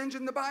there's revenge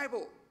in the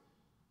Bible.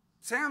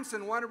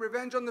 Samson wanted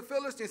revenge on the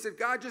Philistines. He said,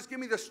 God, just give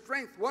me the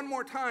strength one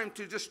more time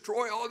to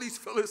destroy all these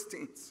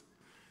Philistines.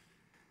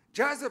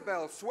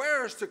 Jezebel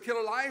swears to kill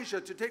Elijah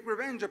to take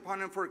revenge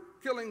upon him for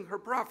killing her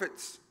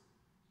prophets.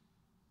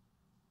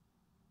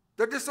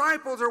 The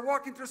disciples are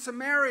walking through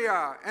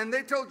Samaria and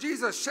they tell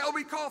Jesus, shall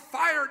we call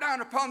fire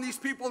down upon these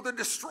people to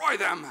destroy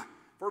them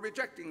for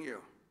rejecting you?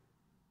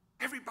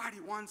 Everybody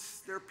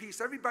wants their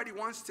peace. Everybody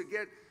wants to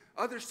get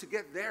others to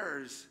get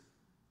theirs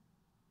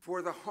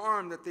for the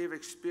harm that they've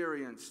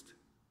experienced.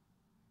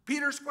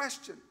 Peter's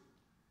question,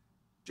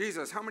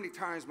 Jesus, how many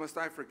times must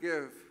I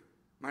forgive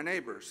my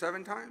neighbor?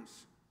 7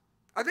 times?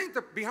 I think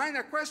behind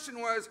that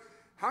question was,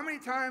 how many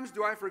times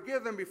do I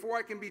forgive them before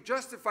I can be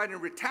justified in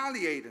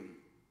retaliating?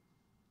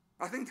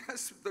 I think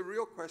that's the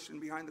real question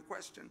behind the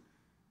question.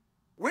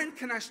 When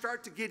can I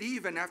start to get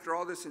even after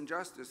all this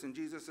injustice? And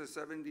Jesus says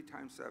 70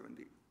 times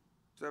 70.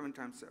 7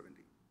 times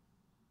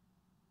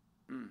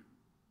 70.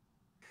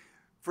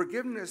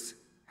 Forgiveness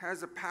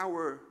has a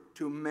power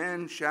to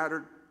mend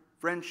shattered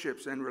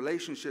friendships and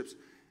relationships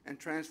and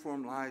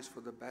transform lives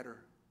for the better.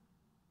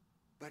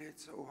 But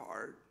it's so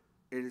hard.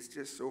 It is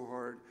just so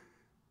hard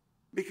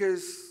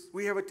because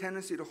we have a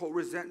tendency to hold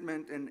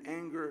resentment and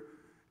anger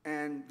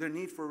and the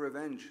need for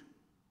revenge.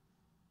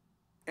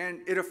 And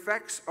it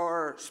affects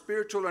our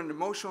spiritual and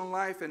emotional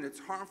life, and it's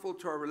harmful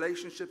to our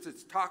relationships.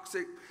 It's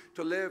toxic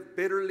to live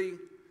bitterly.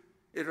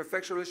 It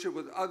affects our relationship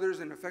with others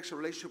and affects our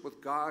relationship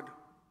with God.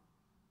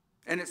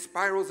 And it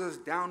spirals us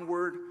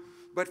downward.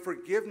 But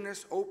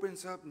forgiveness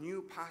opens up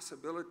new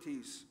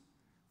possibilities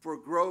for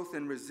growth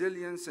and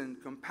resilience and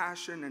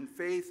compassion and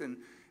faith and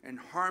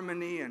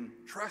harmony and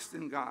trust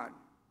in God.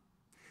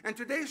 And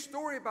today's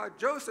story about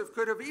Joseph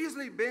could have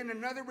easily been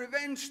another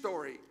revenge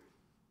story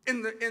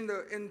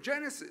in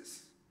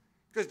Genesis,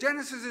 because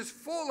Genesis is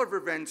full of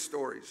revenge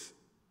stories.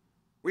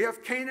 We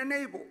have Cain and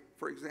Abel,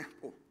 for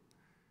example,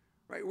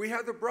 right? We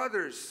have the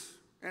brothers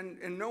and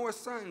Noah's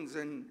sons,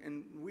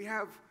 and we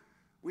have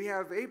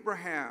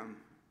Abraham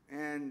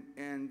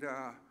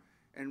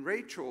and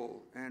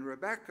Rachel and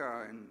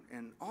Rebecca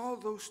and all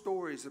those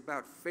stories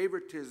about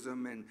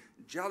favoritism and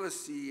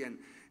jealousy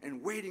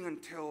and waiting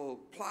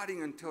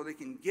plotting until they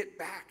can get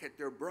back at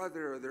their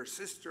brother or their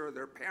sister or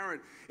their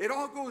parent. It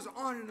all goes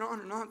on and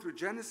on and on through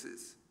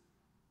Genesis.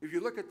 If you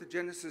look at the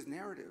Genesis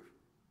narrative,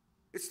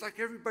 it's like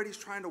everybody's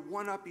trying to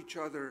one-up each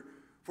other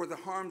for the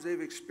harms they've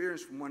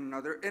experienced from one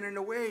another. And in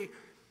a way,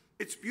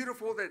 it's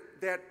beautiful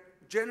that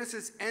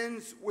Genesis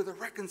ends with a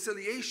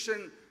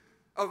reconciliation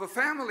of a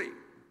family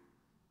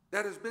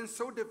that has been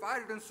so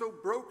divided and so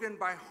broken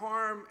by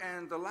harm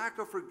and the lack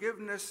of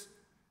forgiveness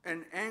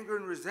and anger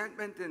and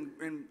resentment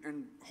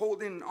and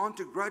holding on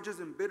to grudges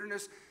and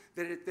bitterness,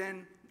 that it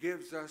then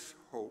gives us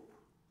hope.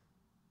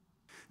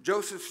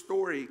 Joseph's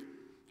story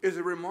is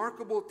a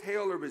remarkable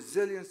tale of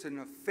resilience and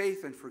of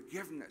faith and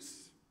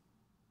forgiveness.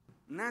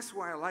 And that's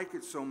why I like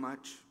it so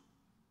much.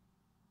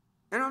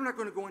 And I'm not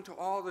going to go into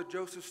all the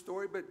Joseph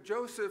story, but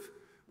Joseph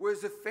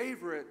was a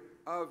favorite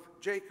of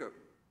Jacob.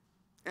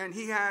 And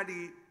he had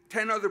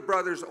 10 other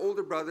brothers,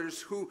 older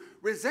brothers, who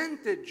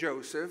resented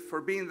Joseph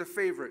for being the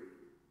favorite.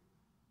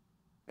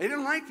 They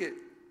didn't like it,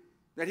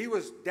 that he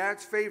was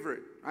dad's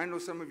favorite. I know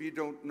some of you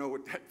don't know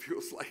what that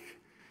feels like.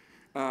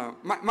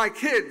 My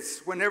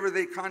kids, whenever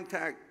they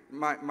contact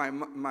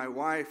my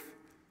wife,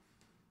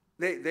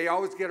 they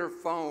always get her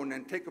phone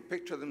and take a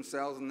picture of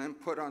themselves and then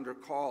put on their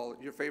call,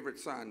 your favorite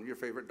son, your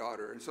favorite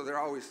daughter. And so they're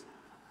always,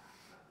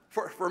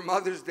 for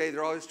Mother's Day,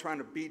 they're always trying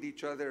to beat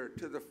each other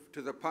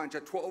to the punch.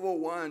 At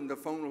 12:01, the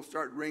phone will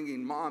start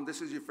ringing. Mom,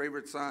 this is your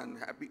favorite son.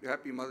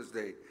 Happy Mother's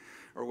Day,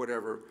 or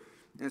whatever.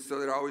 And so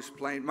they're always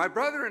playing. My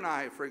brother and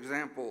I, for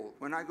example,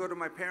 when I go to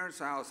my parents'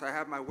 house, I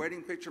have my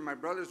wedding picture, my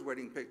brother's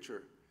wedding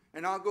picture.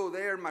 And I'll go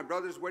there, and my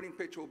brother's wedding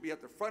picture will be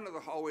at the front of the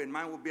hallway, and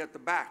mine will be at the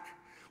back.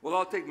 Well,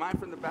 I'll take mine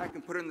from the back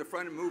and put it in the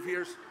front and move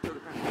here to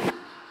the front.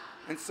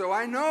 And so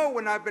I know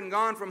when I've been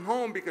gone from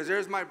home, because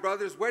there's my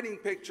brother's wedding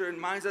picture, and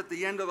mine's at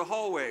the end of the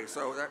hallway.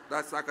 So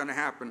that's not going to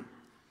happen.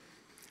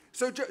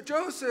 So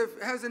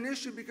Joseph has an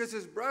issue because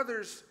his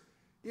brothers,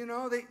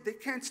 they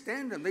can't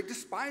stand him. They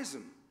despise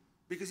him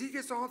because he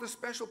gets all the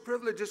special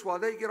privileges while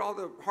they get all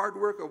the hard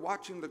work of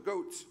watching the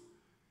goats.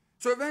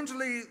 So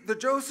eventually,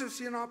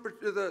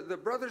 the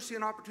brothers see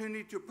an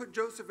opportunity to put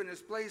Joseph in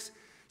his place.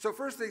 So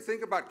first they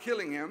think about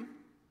killing him.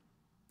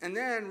 And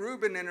then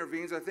Reuben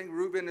intervenes. I think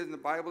Reuben in the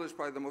Bible is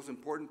probably the most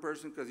important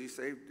person because he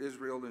saved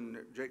Israel and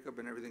Jacob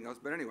and everything else.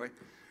 But anyway,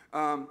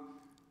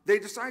 they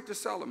decide to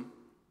sell him.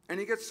 and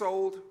he gets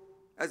sold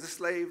as a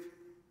slave.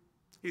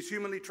 He's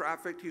humanly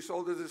trafficked. He's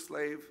sold as a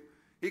slave.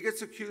 He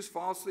gets accused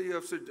falsely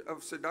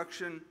of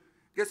seduction,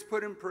 gets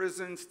put in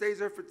prison, stays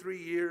there for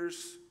 3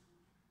 years,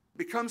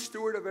 becomes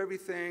steward of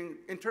everything,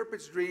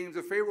 interprets dreams.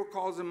 The Pharaoh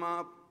calls him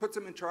up, puts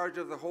him in charge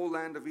of the whole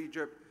land of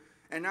Egypt,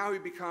 and now he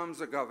becomes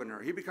a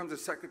governor. He becomes a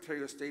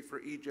secretary of state for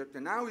Egypt,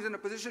 and now he's in a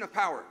position of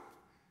power.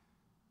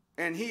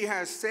 And he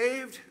has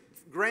saved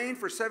grain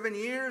for 7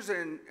 years,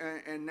 and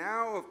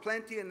now of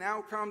plenty, and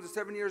now comes the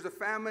 7 years of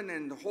famine,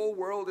 and the whole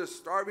world is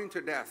starving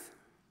to death.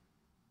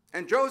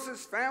 And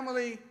Joseph's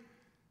family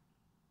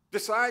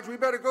decides we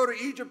better go to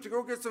Egypt to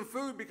go get some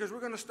food because we're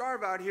going to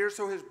starve out here.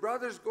 So his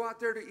brothers go out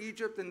there to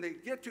Egypt, and they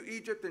get to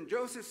Egypt, and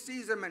Joseph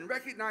sees them and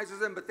recognizes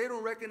them, but they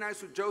don't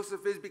recognize who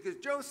Joseph is because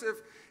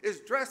Joseph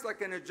is dressed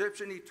like an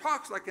Egyptian, he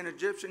talks like an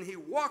Egyptian, he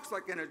walks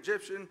like an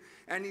Egyptian,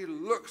 and he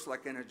looks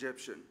like an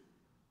Egyptian.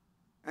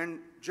 And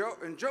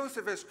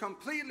Joseph has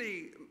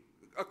completely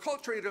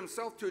acculturated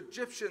himself to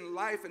Egyptian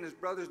life, and his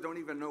brothers don't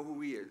even know who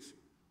he is.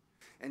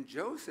 And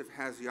Joseph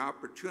has the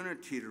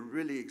opportunity to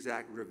really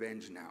exact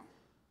revenge now,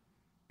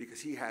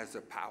 because he has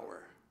the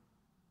power.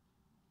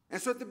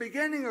 And so at the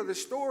beginning of the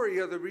story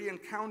of the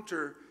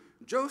re-encounter,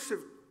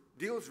 Joseph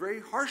deals very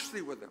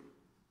harshly with them.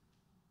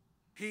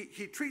 He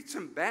treats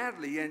them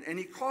badly, and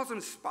he calls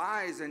them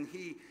spies, and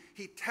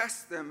he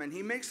tests them, and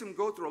he makes them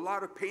go through a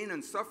lot of pain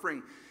and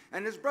suffering.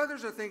 And his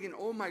brothers are thinking,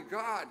 oh my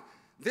God,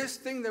 this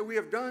thing that we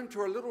have done to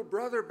our little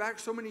brother back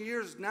so many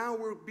years, now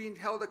we're being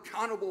held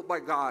accountable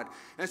by God.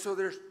 And so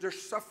they're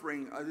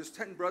suffering. His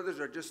 10 brothers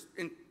are just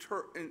in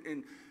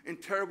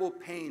terrible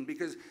pain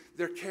because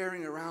they're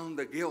carrying around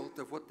the guilt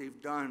of what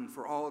they've done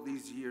for all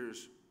these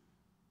years.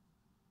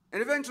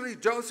 And eventually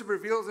Joseph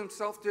reveals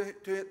himself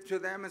to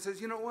them and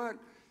says, you know what?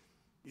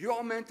 You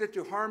all meant it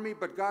to harm me,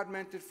 but God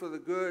meant it for the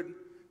good,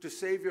 to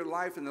save your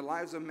life and the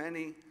lives of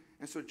many.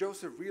 And so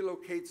Joseph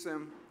relocates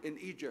them in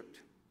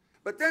Egypt.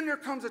 But then there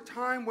comes a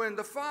time when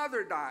the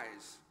father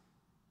dies.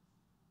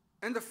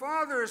 And the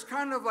father is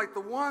kind of like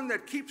the one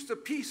that keeps the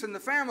peace in the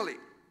family,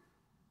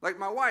 like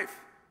my wife.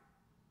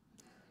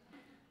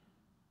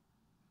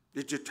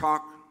 Did you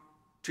talk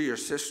to your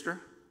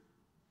sister?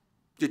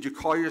 Did you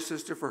call your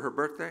sister for her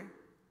birthday?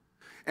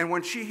 And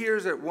when she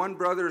hears that one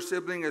brother or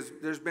sibling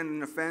there's been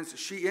an offense,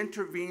 she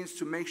intervenes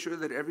to make sure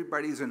that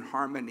everybody's in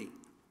harmony,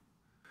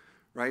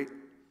 right?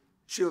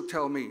 She'll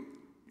tell me,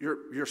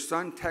 your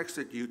son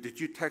texted you. Did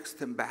you text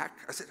him back?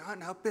 I said, oh,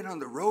 no, I've been on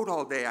the road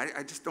all day.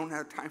 I just don't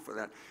have time for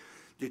that.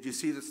 Did you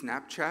see the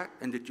Snapchat?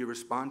 And did you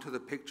respond to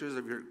the pictures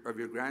of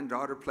your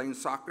granddaughter playing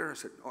soccer? I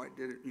said, oh, I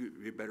did it.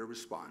 You better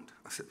respond.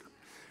 I said,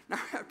 now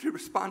I have to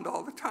respond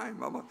all the time,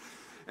 Mama.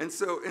 And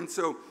so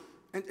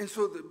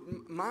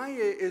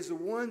Maya is the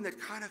one that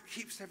kind of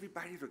keeps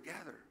everybody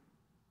together.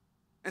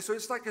 And so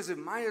it's like as if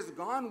Maya's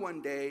gone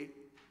one day,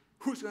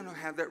 who's going to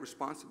have that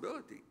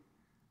responsibility?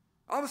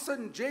 All of a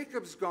sudden,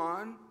 Jacob's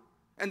gone,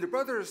 and the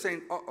brothers are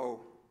saying, uh-oh.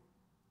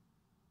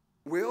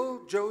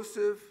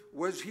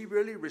 Was he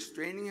really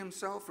restraining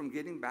himself from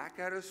getting back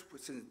at us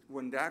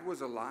when Dad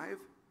was alive?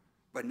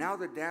 But now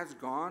that Dad's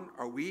gone,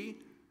 are we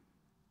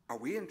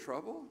in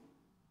trouble?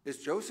 Is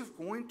Joseph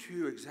going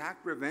to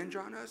exact revenge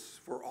on us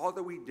for all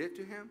that we did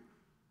to him?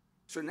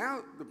 So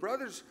now the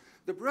brothers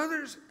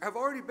have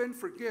already been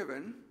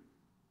forgiven,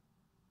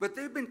 but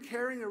they've been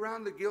carrying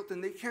around the guilt,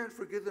 and they can't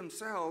forgive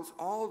themselves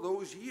all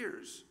those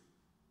years.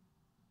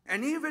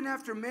 And even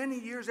after many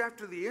years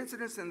after the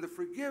incidents and the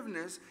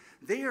forgiveness,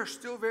 they are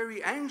still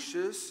very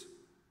anxious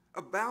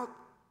about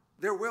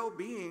their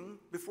well-being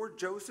before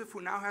Joseph,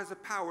 who now has the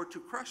power to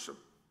crush them.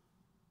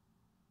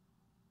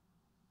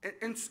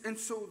 And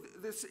so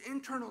this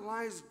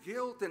internalized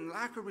guilt and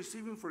lack of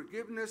receiving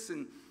forgiveness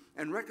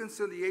and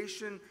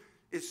reconciliation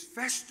is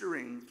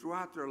festering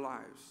throughout their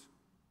lives.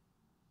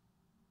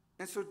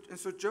 And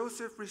so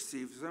Joseph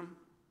receives them,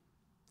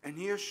 and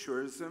he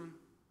assures them,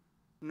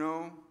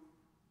 no,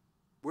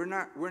 we're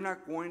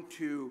not going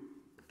to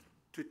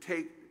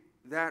take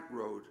that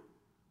road.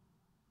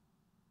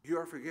 You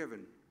are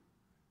forgiven.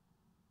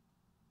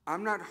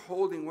 I'm not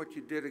holding what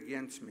you did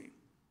against me.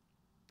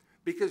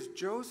 Because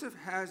Joseph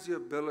has the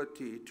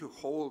ability to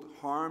hold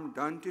harm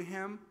done to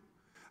him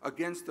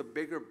against the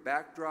bigger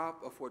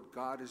backdrop of what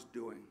God is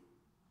doing.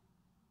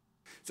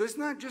 So it's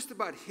not just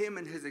about him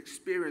and his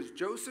experience.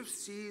 Joseph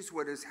sees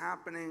what is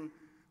happening,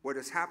 what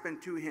has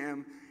happened to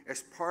him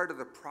as part of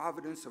the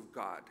providence of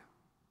God.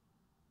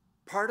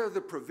 Part of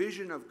the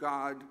provision of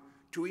God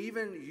to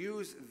even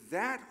use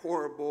that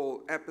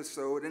horrible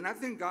episode. And I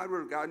think God would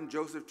have gotten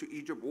Joseph to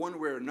Egypt one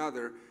way or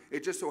another.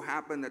 It just so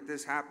happened that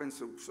this happened,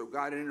 so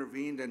God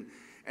intervened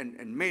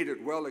and made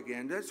it well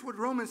again. That's what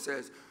Romans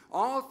says.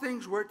 All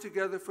things work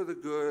together for the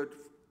good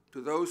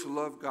to those who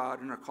love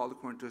God and are called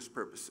according to his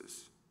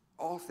purposes.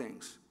 All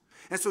things.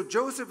 And so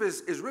Joseph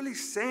is really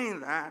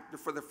saying that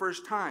for the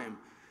first time.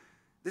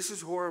 This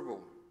is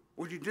horrible.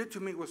 What you did to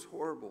me was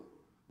horrible.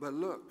 But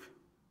look,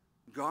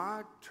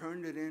 God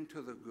turned it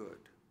into the good.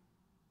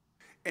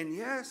 And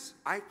yes,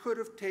 I could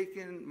have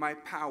taken my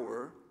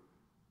power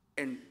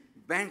and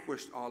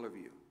vanquished all of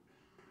you.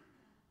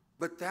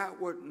 But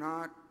that would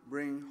not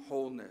bring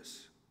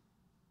wholeness.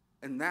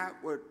 And that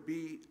would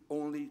be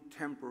only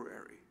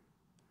temporary.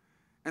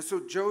 And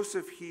so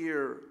Joseph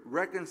here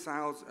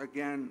reconciles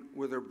again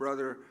with her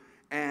brother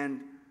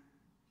and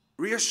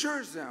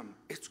reassures them,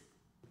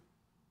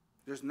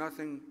 there's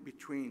nothing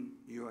between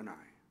you and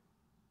I.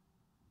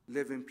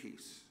 Live in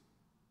peace.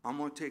 I'm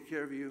going to take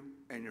care of you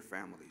and your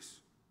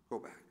families. Go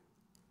back.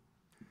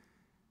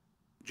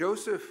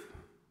 Joseph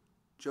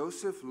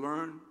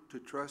learned to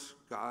trust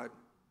God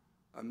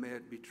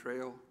amid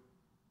betrayal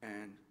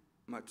and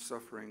much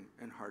suffering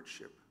and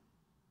hardship.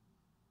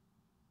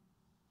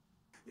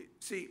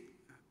 See,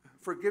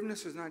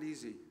 forgiveness is not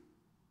easy.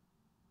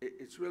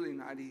 It's really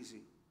not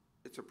easy.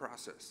 It's a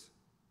process.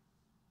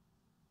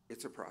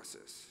 It's a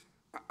process.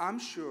 I'm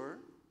sure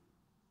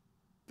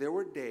there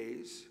were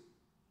days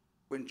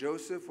when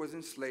Joseph was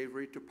in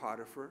slavery to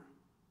Potiphar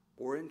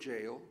or in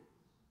jail,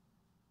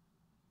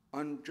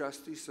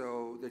 unjustly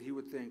so, that he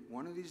would think,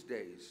 one of these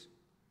days,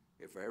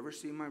 if I ever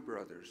see my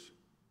brothers,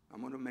 I'm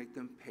going to make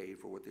them pay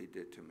for what they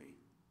did to me.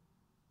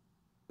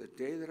 The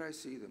day that I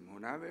see them,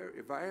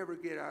 if I ever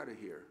get out of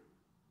here,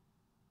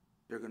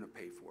 they're going to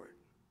pay for it.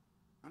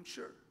 I'm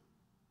sure.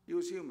 He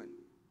was human.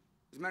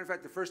 As a matter of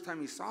fact, the first time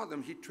he saw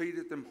them, he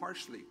treated them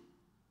harshly.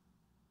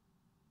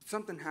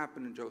 Something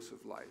happened in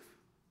Joseph's life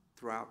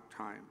throughout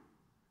time.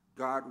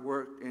 God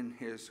worked in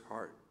his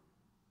heart.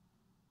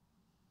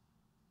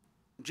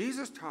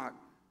 Jesus taught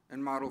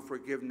and modeled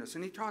forgiveness,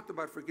 and he talked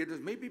about forgiveness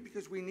maybe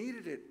because we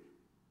needed it.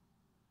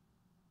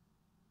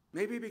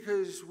 Maybe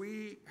because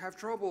we have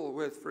trouble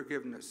with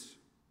forgiveness.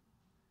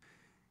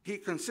 He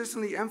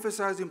consistently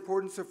emphasized the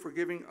importance of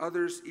forgiving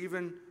others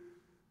even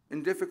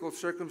in difficult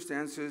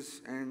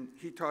circumstances, and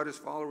he taught his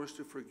followers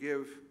to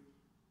forgive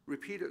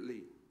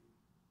repeatedly,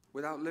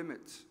 without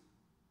limits.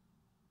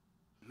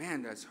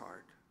 Man, that's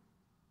hard.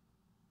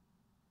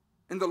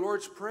 In the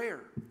Lord's Prayer,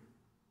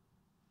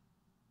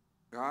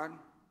 God,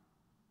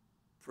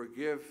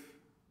 forgive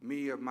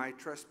me of my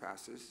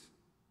trespasses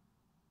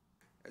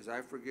as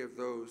I forgive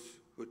those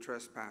who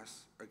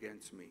trespass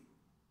against me.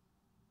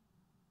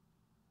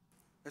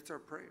 That's our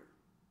prayer.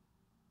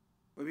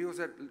 When people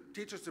said,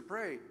 teach us to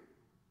pray,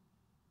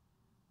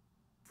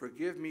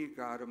 forgive me,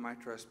 God, of my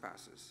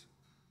trespasses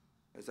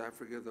as I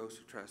forgive those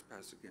who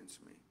trespass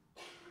against me.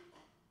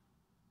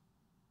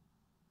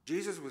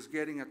 Jesus was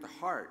getting at the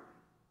heart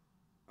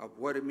of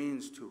what it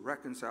means to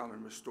reconcile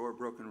and restore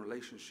broken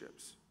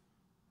relationships.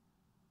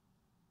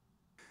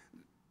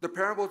 The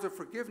parables of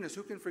forgiveness,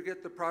 who can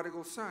forget the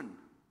prodigal son?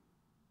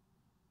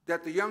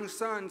 That the young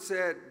son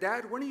said,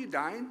 Dad, when are you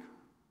dying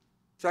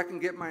so I can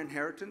get my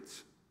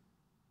inheritance?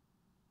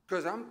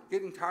 Because I'm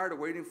getting tired of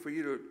waiting for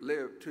you to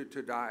live,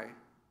 to die.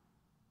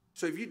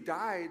 So if you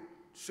died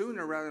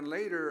sooner rather than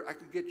later, I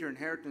could get your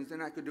inheritance,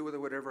 then I could do with it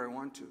whatever I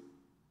want to.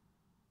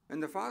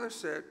 And the father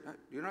said,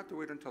 you don't have to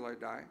wait until I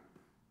die.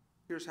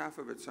 Here's half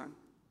of it, son.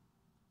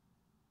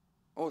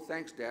 Oh,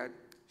 thanks, Dad.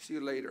 See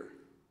you later.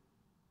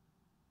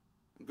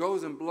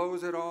 Goes and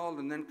blows it all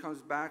and then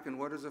comes back, and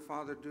what does the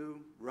father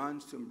do?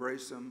 Runs to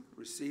embrace him,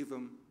 receive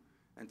him,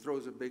 and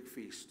throws a big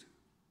feast.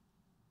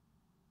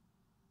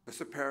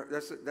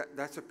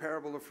 That's a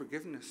parable of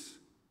forgiveness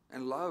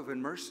and love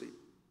and mercy.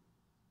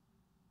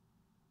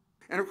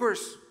 And of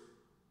course,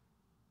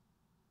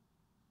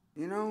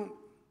 you know,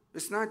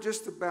 it's not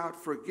just about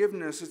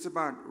forgiveness, it's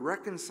about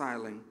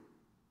reconciling.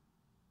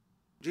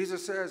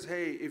 Jesus says,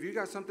 hey, if you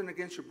got something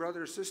against your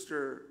brother or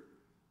sister,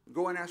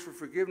 go and ask for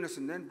forgiveness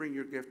and then bring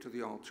your gift to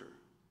the altar.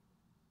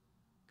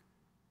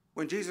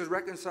 When Jesus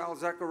reconciled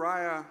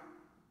Zacchaeus,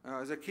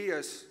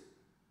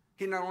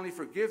 he not only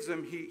forgives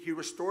him, he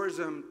restores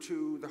him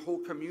to the whole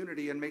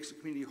community and makes the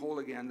community whole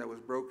again that was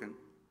broken.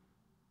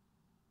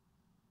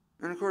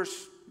 And of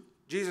course,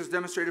 Jesus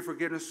demonstrated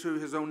forgiveness through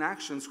his own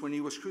actions. When he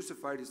was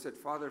crucified, he said,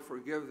 Father,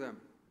 forgive them,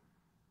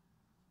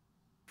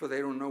 for they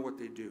don't know what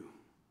they do.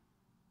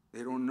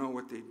 They don't know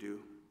what they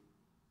do.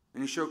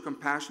 And he showed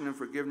compassion and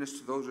forgiveness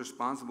to those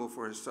responsible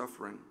for his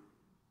suffering.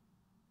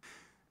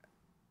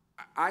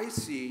 I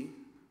see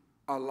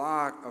a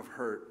lot of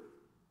hurt.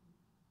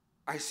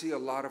 I see a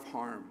lot of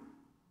harm.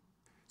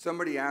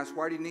 Somebody asked,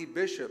 why do you need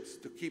bishops?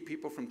 To keep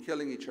people from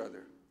killing each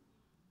other.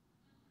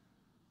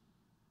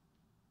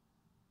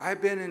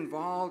 I've been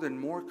involved in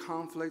more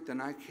conflict than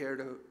I care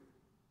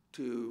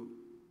to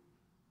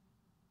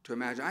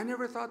imagine. I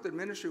never thought that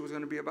ministry was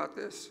going to be about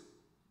this.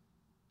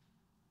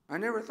 I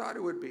never thought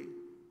it would be.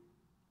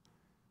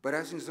 But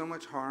I've seen so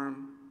much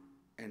harm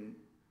and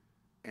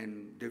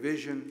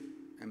division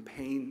and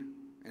pain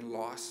and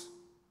loss.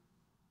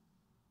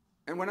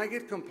 And when I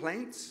get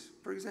complaints,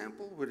 for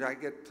example, I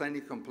get plenty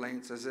of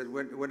complaints. I said,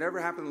 whatever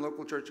happened in the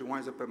local church, it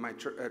winds up at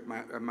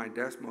my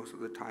desk most of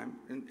the time,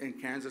 in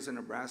Kansas and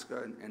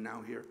Nebraska and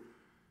now here.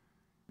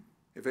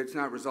 If it's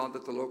not resolved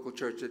at the local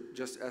church, it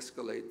just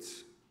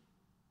escalates.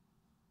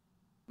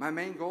 My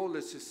main goal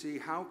is to see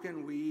how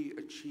can we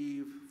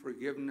achieve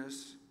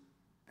forgiveness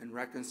and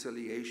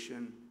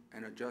reconciliation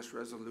and a just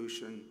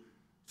resolution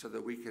so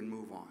that we can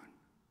move on.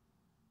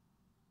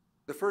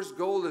 The first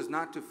goal is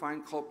not to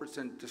find culprits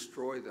and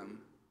destroy them.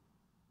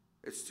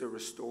 It's to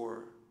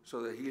restore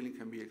so that healing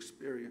can be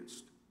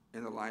experienced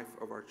in the life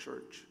of our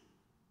church.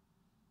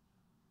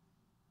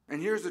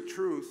 And here's the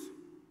truth.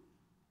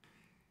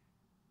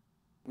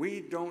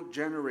 We don't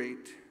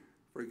generate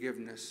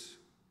forgiveness.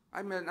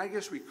 I mean, I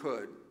guess we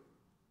could.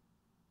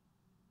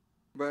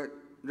 But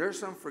there's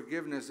some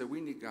forgiveness that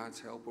we need God's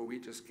help, or we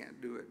just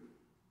can't do it.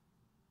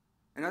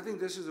 And I think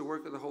this is the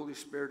work of the Holy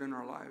Spirit in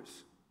our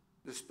lives,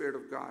 the Spirit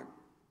of God.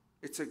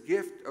 It's a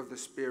gift of the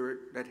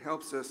Spirit that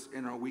helps us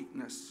in our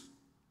weakness.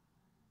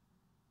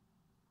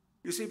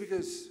 You see,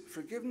 because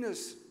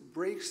forgiveness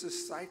breaks the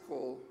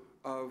cycle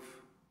of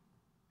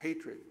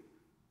hatred.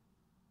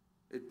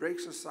 It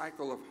breaks a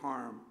cycle of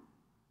harm,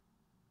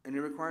 and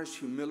it requires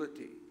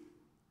humility,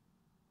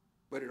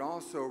 but it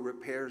also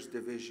repairs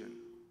division.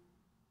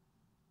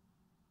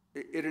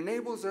 It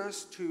enables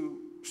us to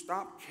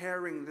stop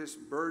carrying this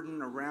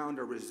burden around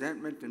of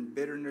resentment and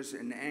bitterness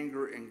and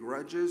anger and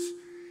grudges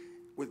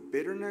with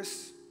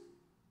bitterness,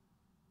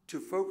 to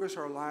focus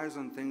our lives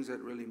on things that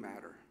really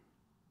matter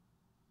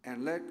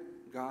and let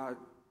God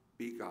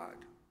be God.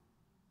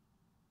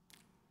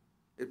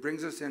 It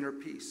brings us inner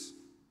peace.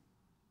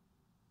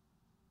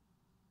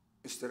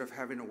 Instead of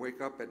having to wake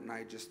up at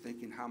night just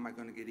thinking, how am I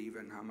going to get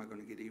even? How am I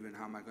going to get even?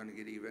 How am I going to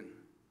get even?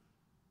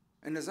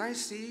 And as I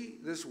see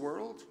this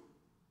world,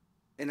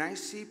 and I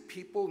see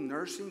people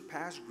nursing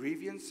past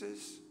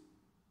grievances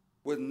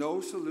with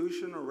no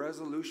solution or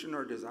resolution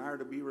or desire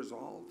to be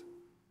resolved,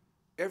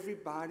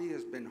 everybody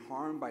has been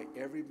harmed by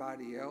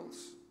everybody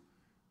else.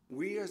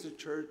 We as a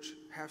church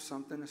have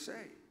something to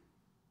say.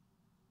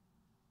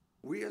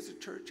 We as a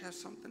church have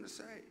something to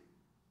say.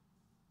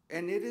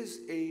 And it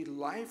is a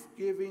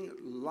life-giving,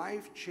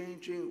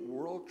 life-changing,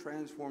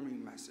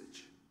 world-transforming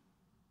message.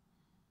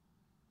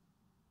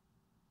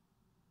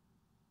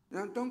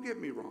 Now, don't get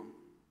me wrong.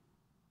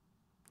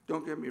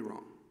 Don't get me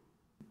wrong.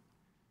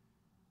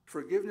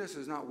 Forgiveness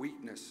is not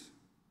weakness.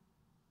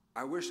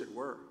 I wish it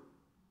were.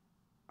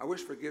 I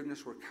wish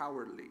forgiveness were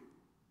cowardly,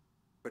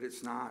 but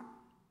it's not.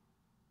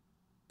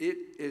 It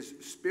is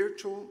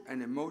spiritual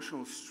and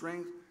emotional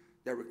strength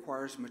that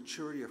requires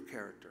maturity of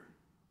character.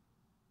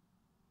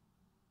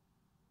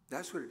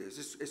 That's what it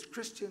is. It's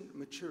Christian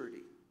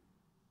maturity.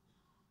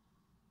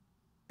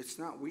 It's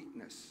not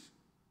weakness.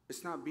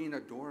 It's not being a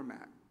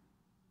doormat.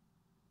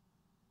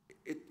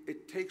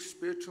 It takes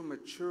spiritual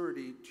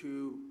maturity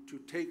to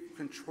take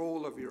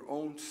control of your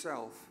own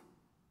self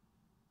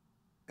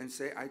and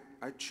say,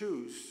 I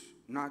choose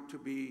not to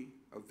be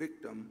a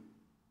victim,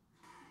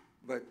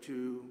 but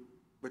to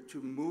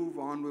move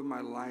on with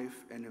my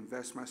life and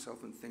invest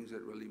myself in things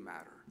that really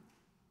matter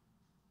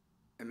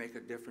and make a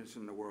difference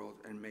in the world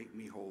and make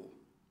me whole.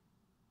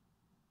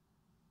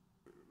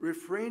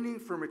 Refraining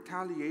from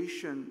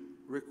retaliation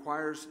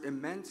requires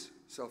immense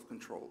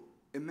self-control.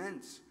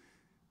 Immense.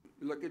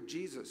 Look at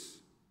Jesus.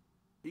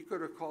 He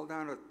could have called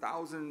down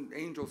 1,000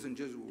 angels and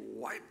just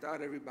wiped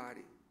out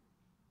everybody.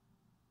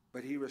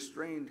 But he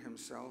restrained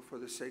himself for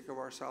the sake of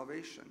our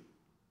salvation.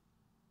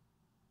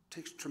 It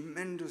takes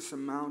tremendous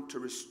amount to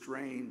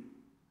restrain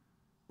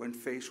when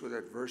faced with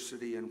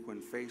adversity and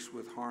when faced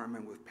with harm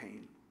and with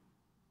pain.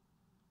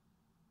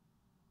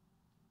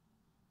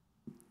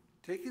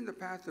 Taking the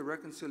path of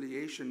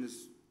reconciliation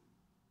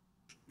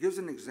gives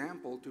an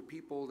example to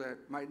people that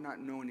might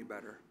not know any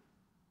better.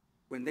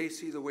 When they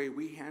see the way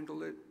we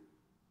handle it,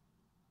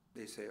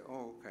 they say,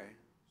 oh, okay,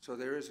 so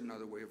there is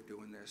another way of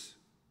doing this,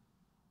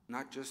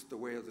 not just the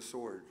way of the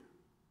sword.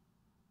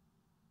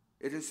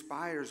 It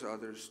inspires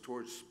others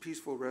towards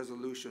peaceful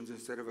resolutions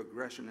instead of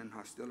aggression and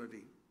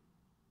hostility.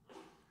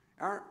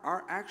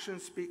 Our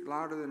actions speak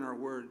louder than our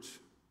words,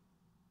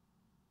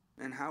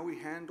 and how we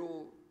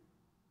handle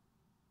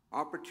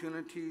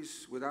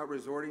opportunities without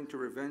resorting to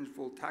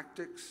revengeful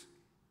tactics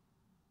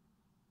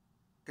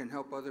can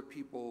help other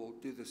people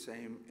do the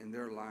same in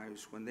their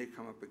lives when they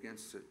come up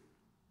against it.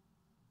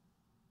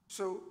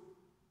 So,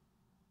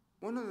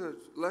 one of the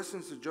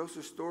lessons of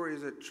Joseph's story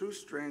is that true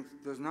strength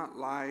does not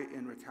lie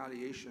in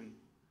retaliation,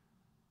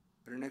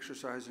 but in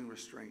exercising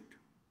restraint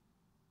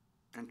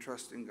and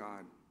trust in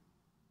God.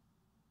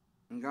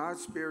 And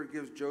God's Spirit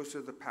gives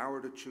Joseph the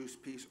power to choose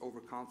peace over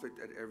conflict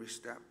at every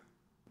step.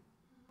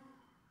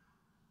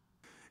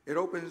 It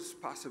opens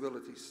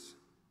possibilities,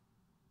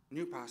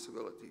 new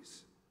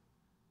possibilities,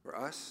 for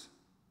us,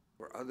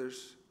 for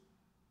others,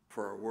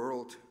 for our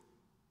world,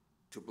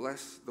 to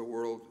bless the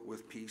world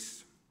with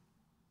peace,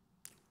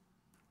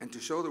 and to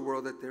show the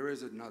world that there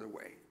is another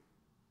way.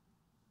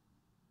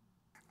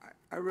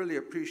 I really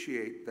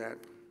appreciate that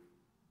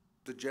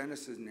the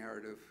Genesis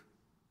narrative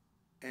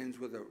ends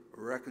with a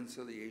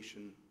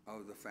reconciliation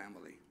of the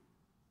family.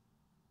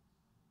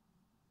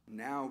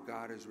 Now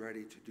God is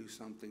ready to do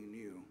something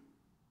new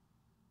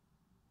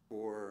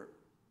for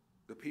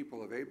the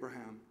people of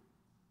Abraham,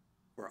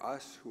 for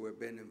us who have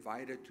been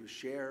invited to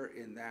share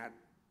in that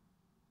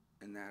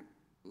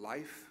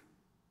life,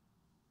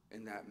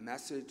 in that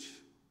message,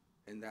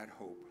 in that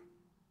hope.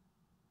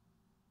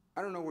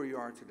 I don't know where you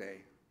are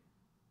today.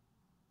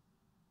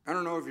 I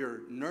don't know if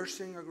you're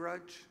nursing a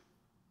grudge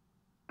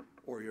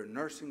or you're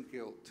nursing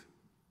guilt.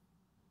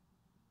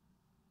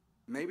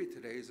 Maybe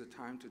today is a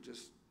time to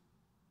just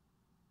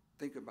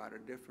think about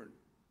it different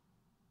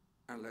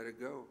and let it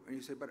go. And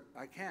you say, but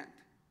I can't.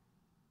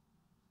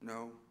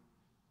 No,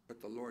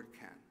 but the Lord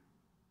can.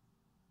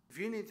 If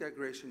you need that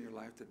grace in your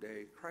life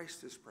today,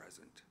 Christ is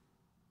present.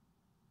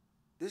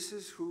 This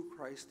is who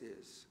Christ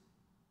is.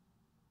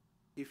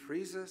 He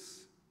frees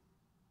us.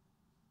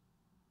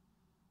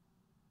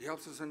 He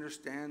helps us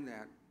understand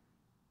that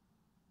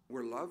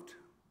we're loved.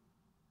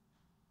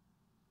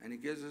 And he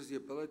gives us the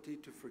ability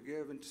to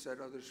forgive and to set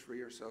others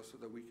free ourselves so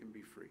that we can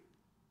be free.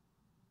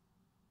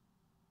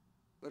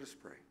 Let us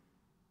pray.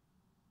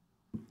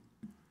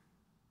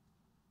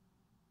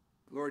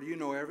 Lord, you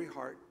know every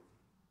heart.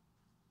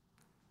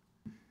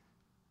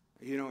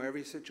 You know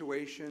every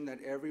situation that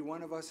every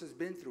one of us has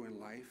been through in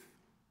life.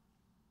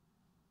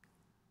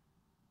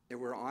 If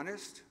we're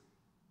honest,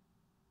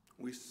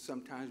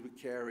 sometimes we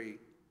carry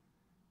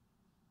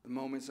the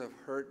moments of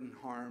hurt and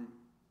harm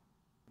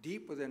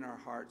deep within our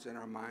hearts and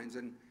our minds,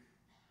 and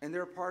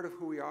they're a part of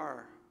who we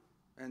are,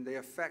 and they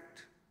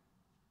affect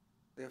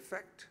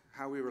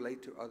how we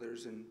relate to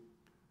others and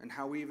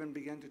how we even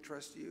begin to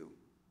trust you.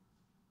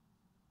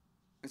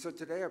 And so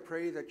today I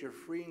pray that your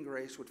freeing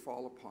grace would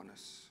fall upon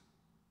us.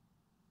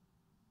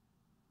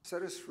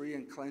 Set us free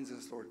and cleanse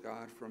us, Lord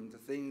God, from the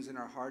things in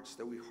our hearts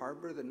that we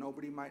harbor that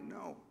nobody might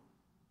know.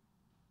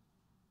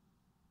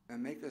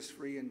 And make us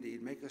free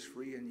indeed. Make us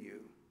free in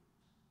you.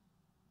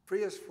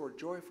 Free us for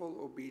joyful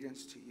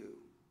obedience to you.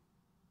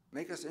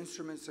 Make us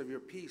instruments of your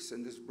peace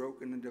in this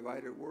broken and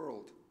divided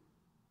world.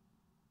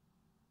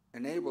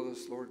 Enable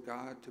us, Lord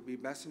God, to be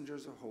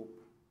messengers of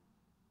hope,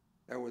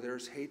 that where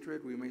there's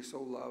hatred, we may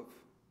sow love.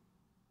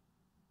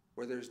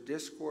 Where there's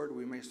discord,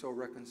 we may sow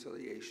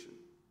reconciliation.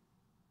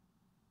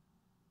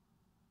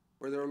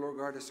 Where there, Lord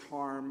God, is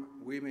harm,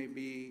 we may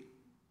be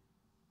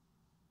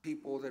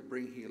people that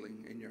bring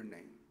healing in your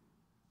name.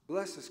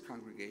 Bless this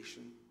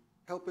congregation.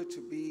 Help it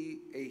to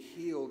be a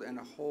healed and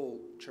a whole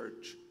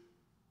church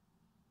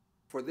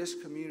for this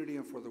community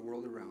and for the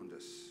world around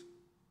us.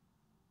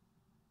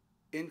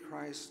 In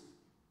Christ's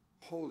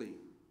holy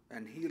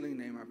and healing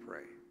name I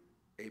pray.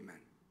 Amen.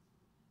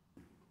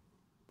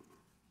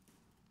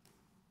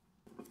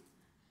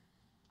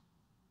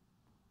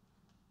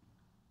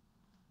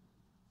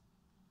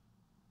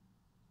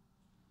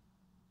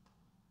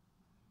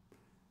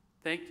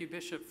 Thank you,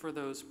 Bishop, for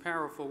those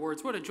powerful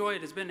words. What a joy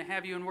it has been to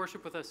have you in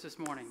worship with us this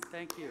morning.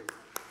 Thank you.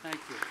 Thank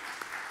you.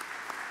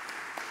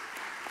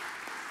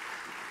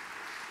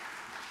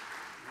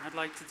 I'd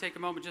like to take a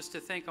moment just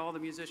to thank all the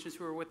musicians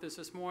who are with us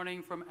this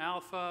morning, from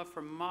Alpha,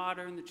 from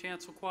Modern, the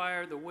Chancel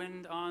Choir, the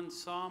Wind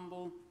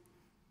Ensemble.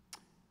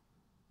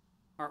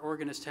 Our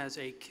organist has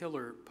a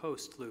killer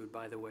postlude,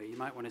 by the way. You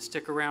might want to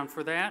stick around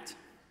for that.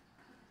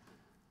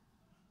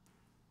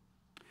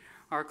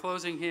 Our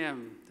closing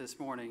hymn this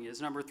morning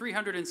is number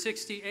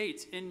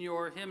 368 in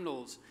your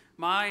hymnals,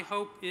 My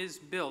Hope is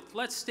Built.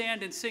 Let's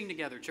stand and sing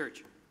together,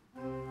 church.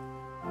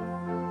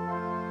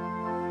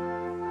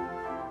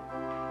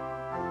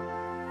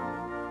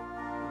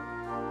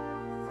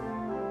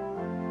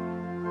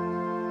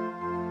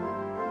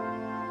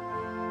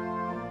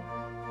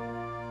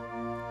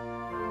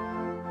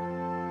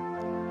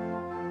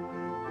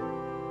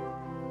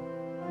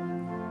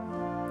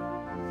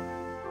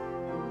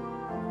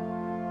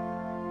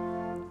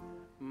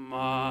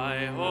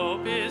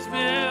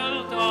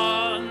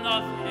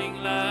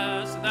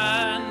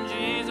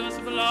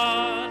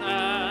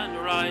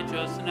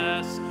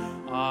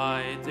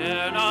 I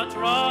dare not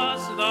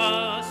trust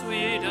the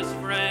sweetest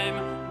frame,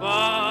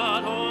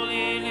 but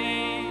wholly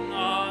lean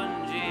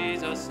on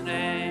Jesus'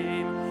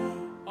 name.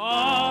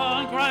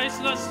 On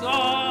Christ the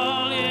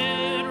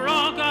solid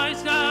rock I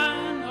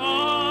stand,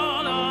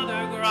 all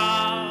other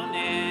ground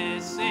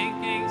is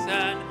sinking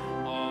sand,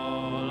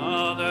 all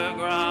other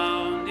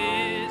ground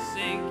is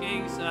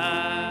sinking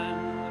sand.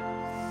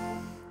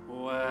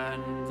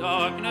 When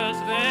darkness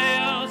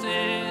veils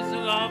his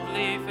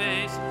lovely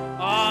face,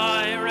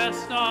 I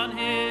rest on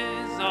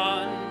his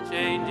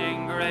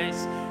unchanging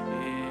grace.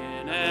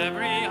 In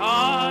every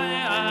high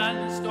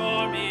and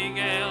stormy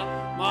gale,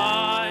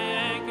 my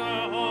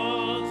anchor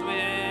holds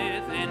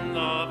within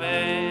the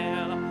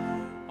veil.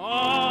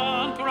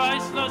 On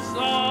Christ the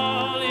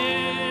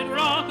solid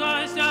rock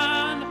I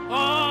stand,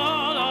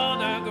 all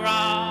other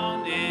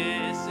ground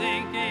is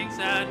sinking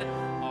sand,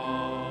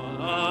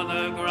 all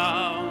other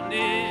ground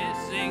is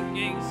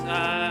sinking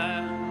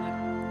sand.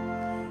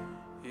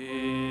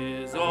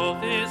 His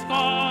oath is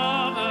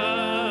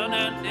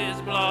covenant,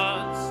 his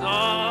blood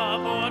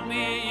support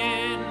me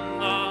in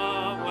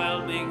the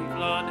whelming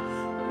flood.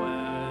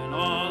 When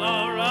all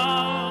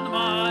around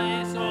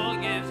my soul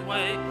gives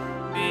way,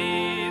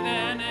 me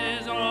then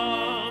is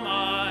all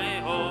my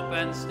hope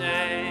and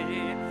stay.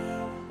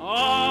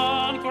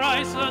 On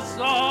Christ the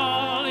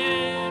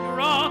solid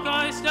rock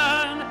I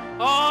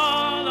stand,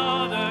 all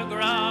other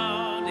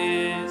ground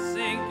is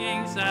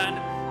sinking sand,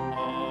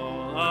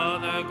 all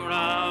other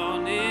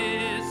ground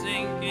is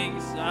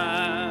sinking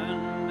sand.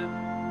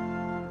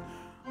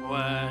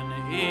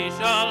 When he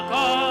shall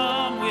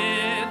come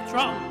with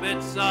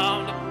trumpet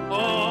sound,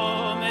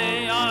 oh, may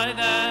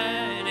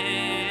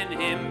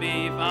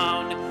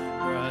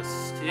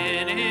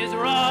in his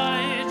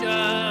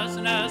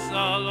righteousness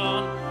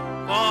alone,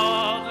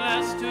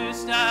 faultless to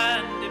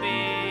stand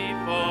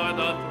before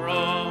the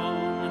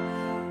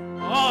throne.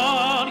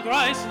 On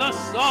Christ the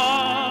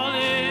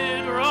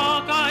solid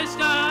rock I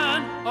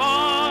stand,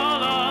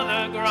 all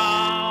other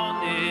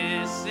ground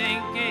is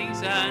sinking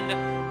sand,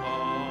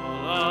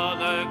 all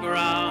other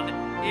ground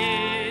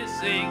is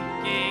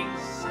sinking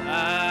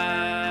sand.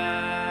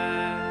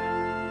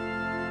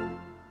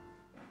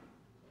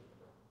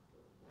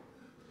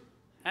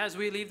 As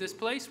we leave this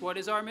place, what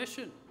is our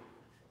mission?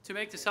 To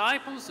make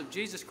disciples of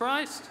Jesus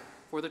Christ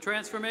for the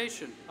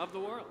transformation of the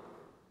world.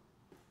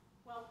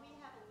 Well, we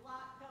have a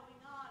lot going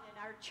on in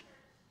our church.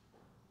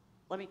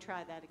 Let me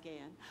try that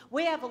again.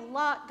 We have a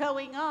lot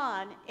going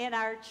on in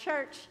our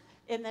church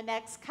in the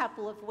next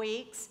couple of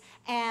weeks,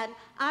 and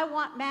I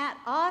want Matt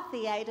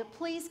Authier to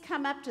please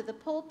come up to the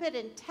pulpit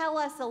and tell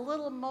us a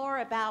little more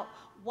about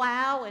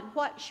WOW and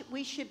what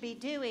we should be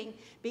doing,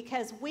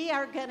 because we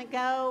are going to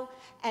go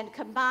and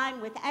combine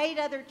with 8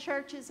 other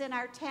churches in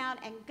our town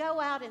and go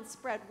out and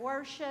spread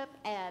worship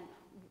and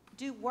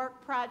do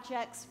work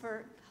projects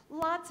for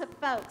lots of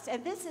folks.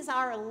 And this is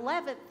our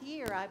 11th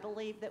year, I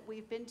believe, that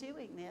we've been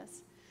doing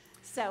this.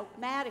 So,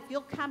 Matt, if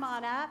you'll come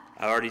on up.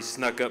 I already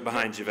snuck up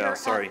behind you, Val. You're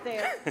Sorry. Up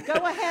there.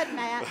 Go ahead,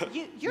 Matt.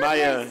 You're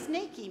very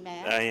sneaky,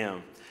 Matt. I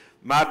am.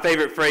 My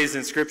favorite phrase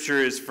in Scripture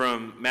is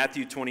from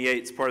Matthew 28.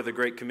 It's part of the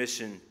Great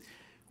Commission,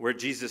 where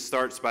Jesus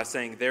starts by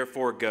saying,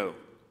 "Therefore go."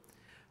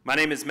 My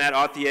name is Matt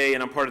Authier,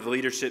 and I'm part of the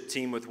leadership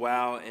team with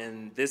WOW,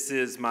 and this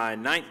is my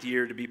 9th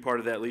year to be part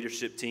of that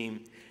leadership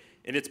team.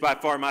 And it's by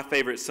far my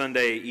favorite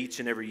Sunday each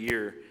and every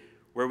year,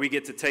 where we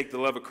get to take the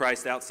love of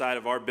Christ outside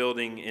of our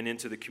building and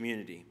into the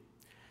community.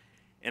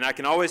 And I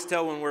can always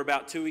tell when we're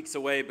about 2 weeks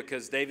away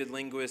because David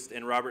Linguist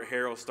and Robert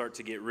Harrell start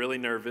to get really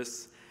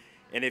nervous.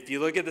 And if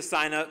you look at the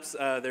sign-ups,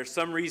 there's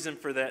some reason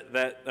for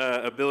that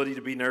ability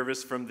to be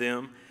nervous from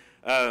them.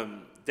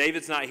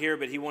 David's not here,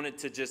 but he wanted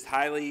to just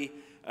highly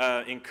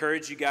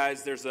encourage you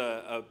guys. There's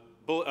a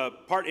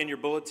part in your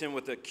bulletin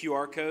with a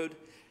QR code.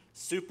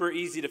 Super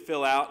easy to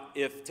fill out.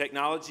 If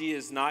technology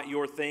is not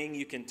your thing,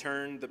 you can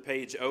turn the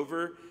page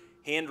over,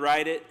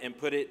 handwrite it, and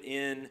put it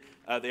in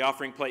the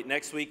offering plate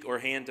next week, or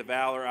hand to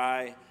Val or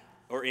I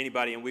or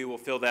anybody, and we will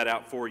fill that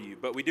out for you.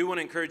 But we do want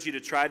to encourage you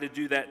to try to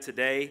do that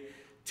today.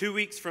 2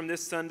 weeks from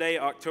this Sunday,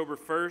 October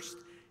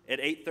 1st, at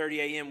 8:30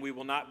 a.m., we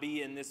will not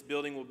be in this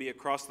building. We'll be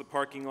across the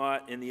parking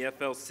lot in the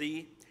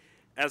FLC.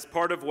 As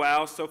part of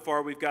WOW, so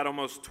far we've got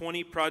almost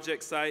 20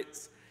 project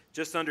sites,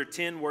 just under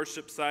 10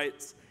 worship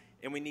sites,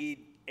 and we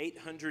need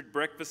 800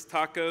 breakfast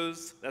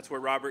tacos. That's where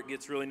Robert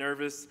gets really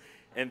nervous.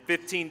 And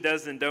 15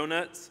 dozen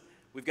donuts.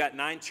 We've got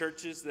 9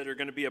 churches that are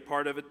going to be a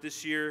part of it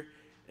this year,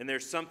 and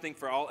there's something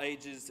for all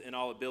ages and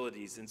all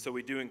abilities, and so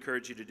we do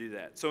encourage you to do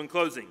that. So in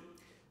closing,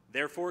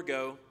 therefore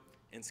go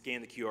and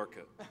scan the QR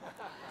code.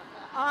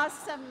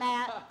 Awesome,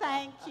 Matt.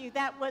 Thank you.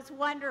 That was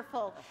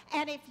wonderful.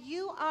 And if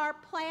you are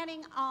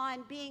planning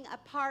on being a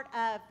part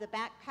of the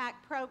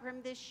backpack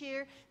program this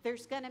year,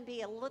 there's going to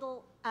be a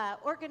little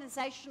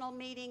organizational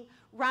meeting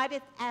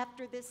right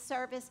after this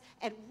service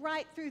and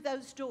right through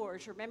those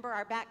doors. Remember,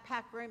 our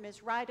backpack room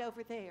is right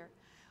over there.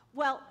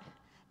 Well,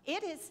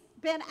 it has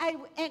been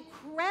an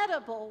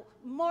incredible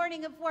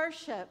morning of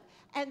worship.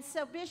 And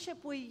so,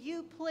 Bishop, will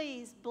you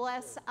please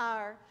bless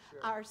our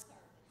service?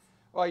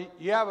 Well,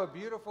 you have a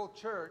beautiful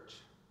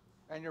church,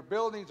 and your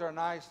buildings are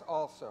nice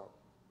also.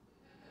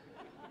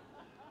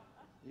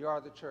 You are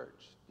the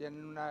church.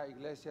 Tienen una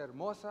iglesia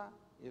hermosa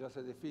y los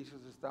edificios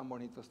están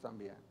bonitos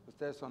también.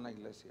 Ustedes son la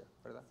iglesia,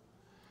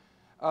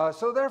 ¿verdad?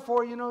 So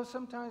therefore, you know,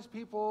 sometimes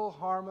people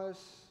harm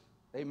us.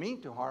 They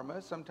mean to harm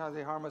us. Sometimes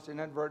they harm us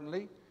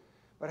inadvertently.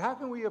 But how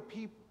can we be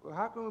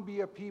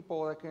a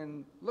people that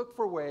can look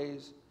for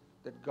ways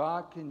that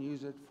God can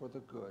use it for the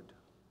good,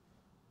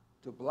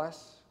 to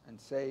bless and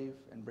save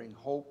and bring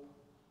hope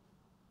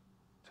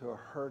to a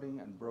hurting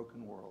and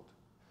broken world?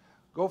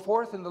 Go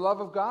forth in the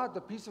love of God,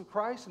 the peace of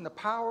Christ, and the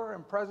power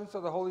and presence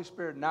of the Holy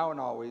Spirit, now and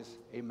always.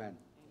 Amen.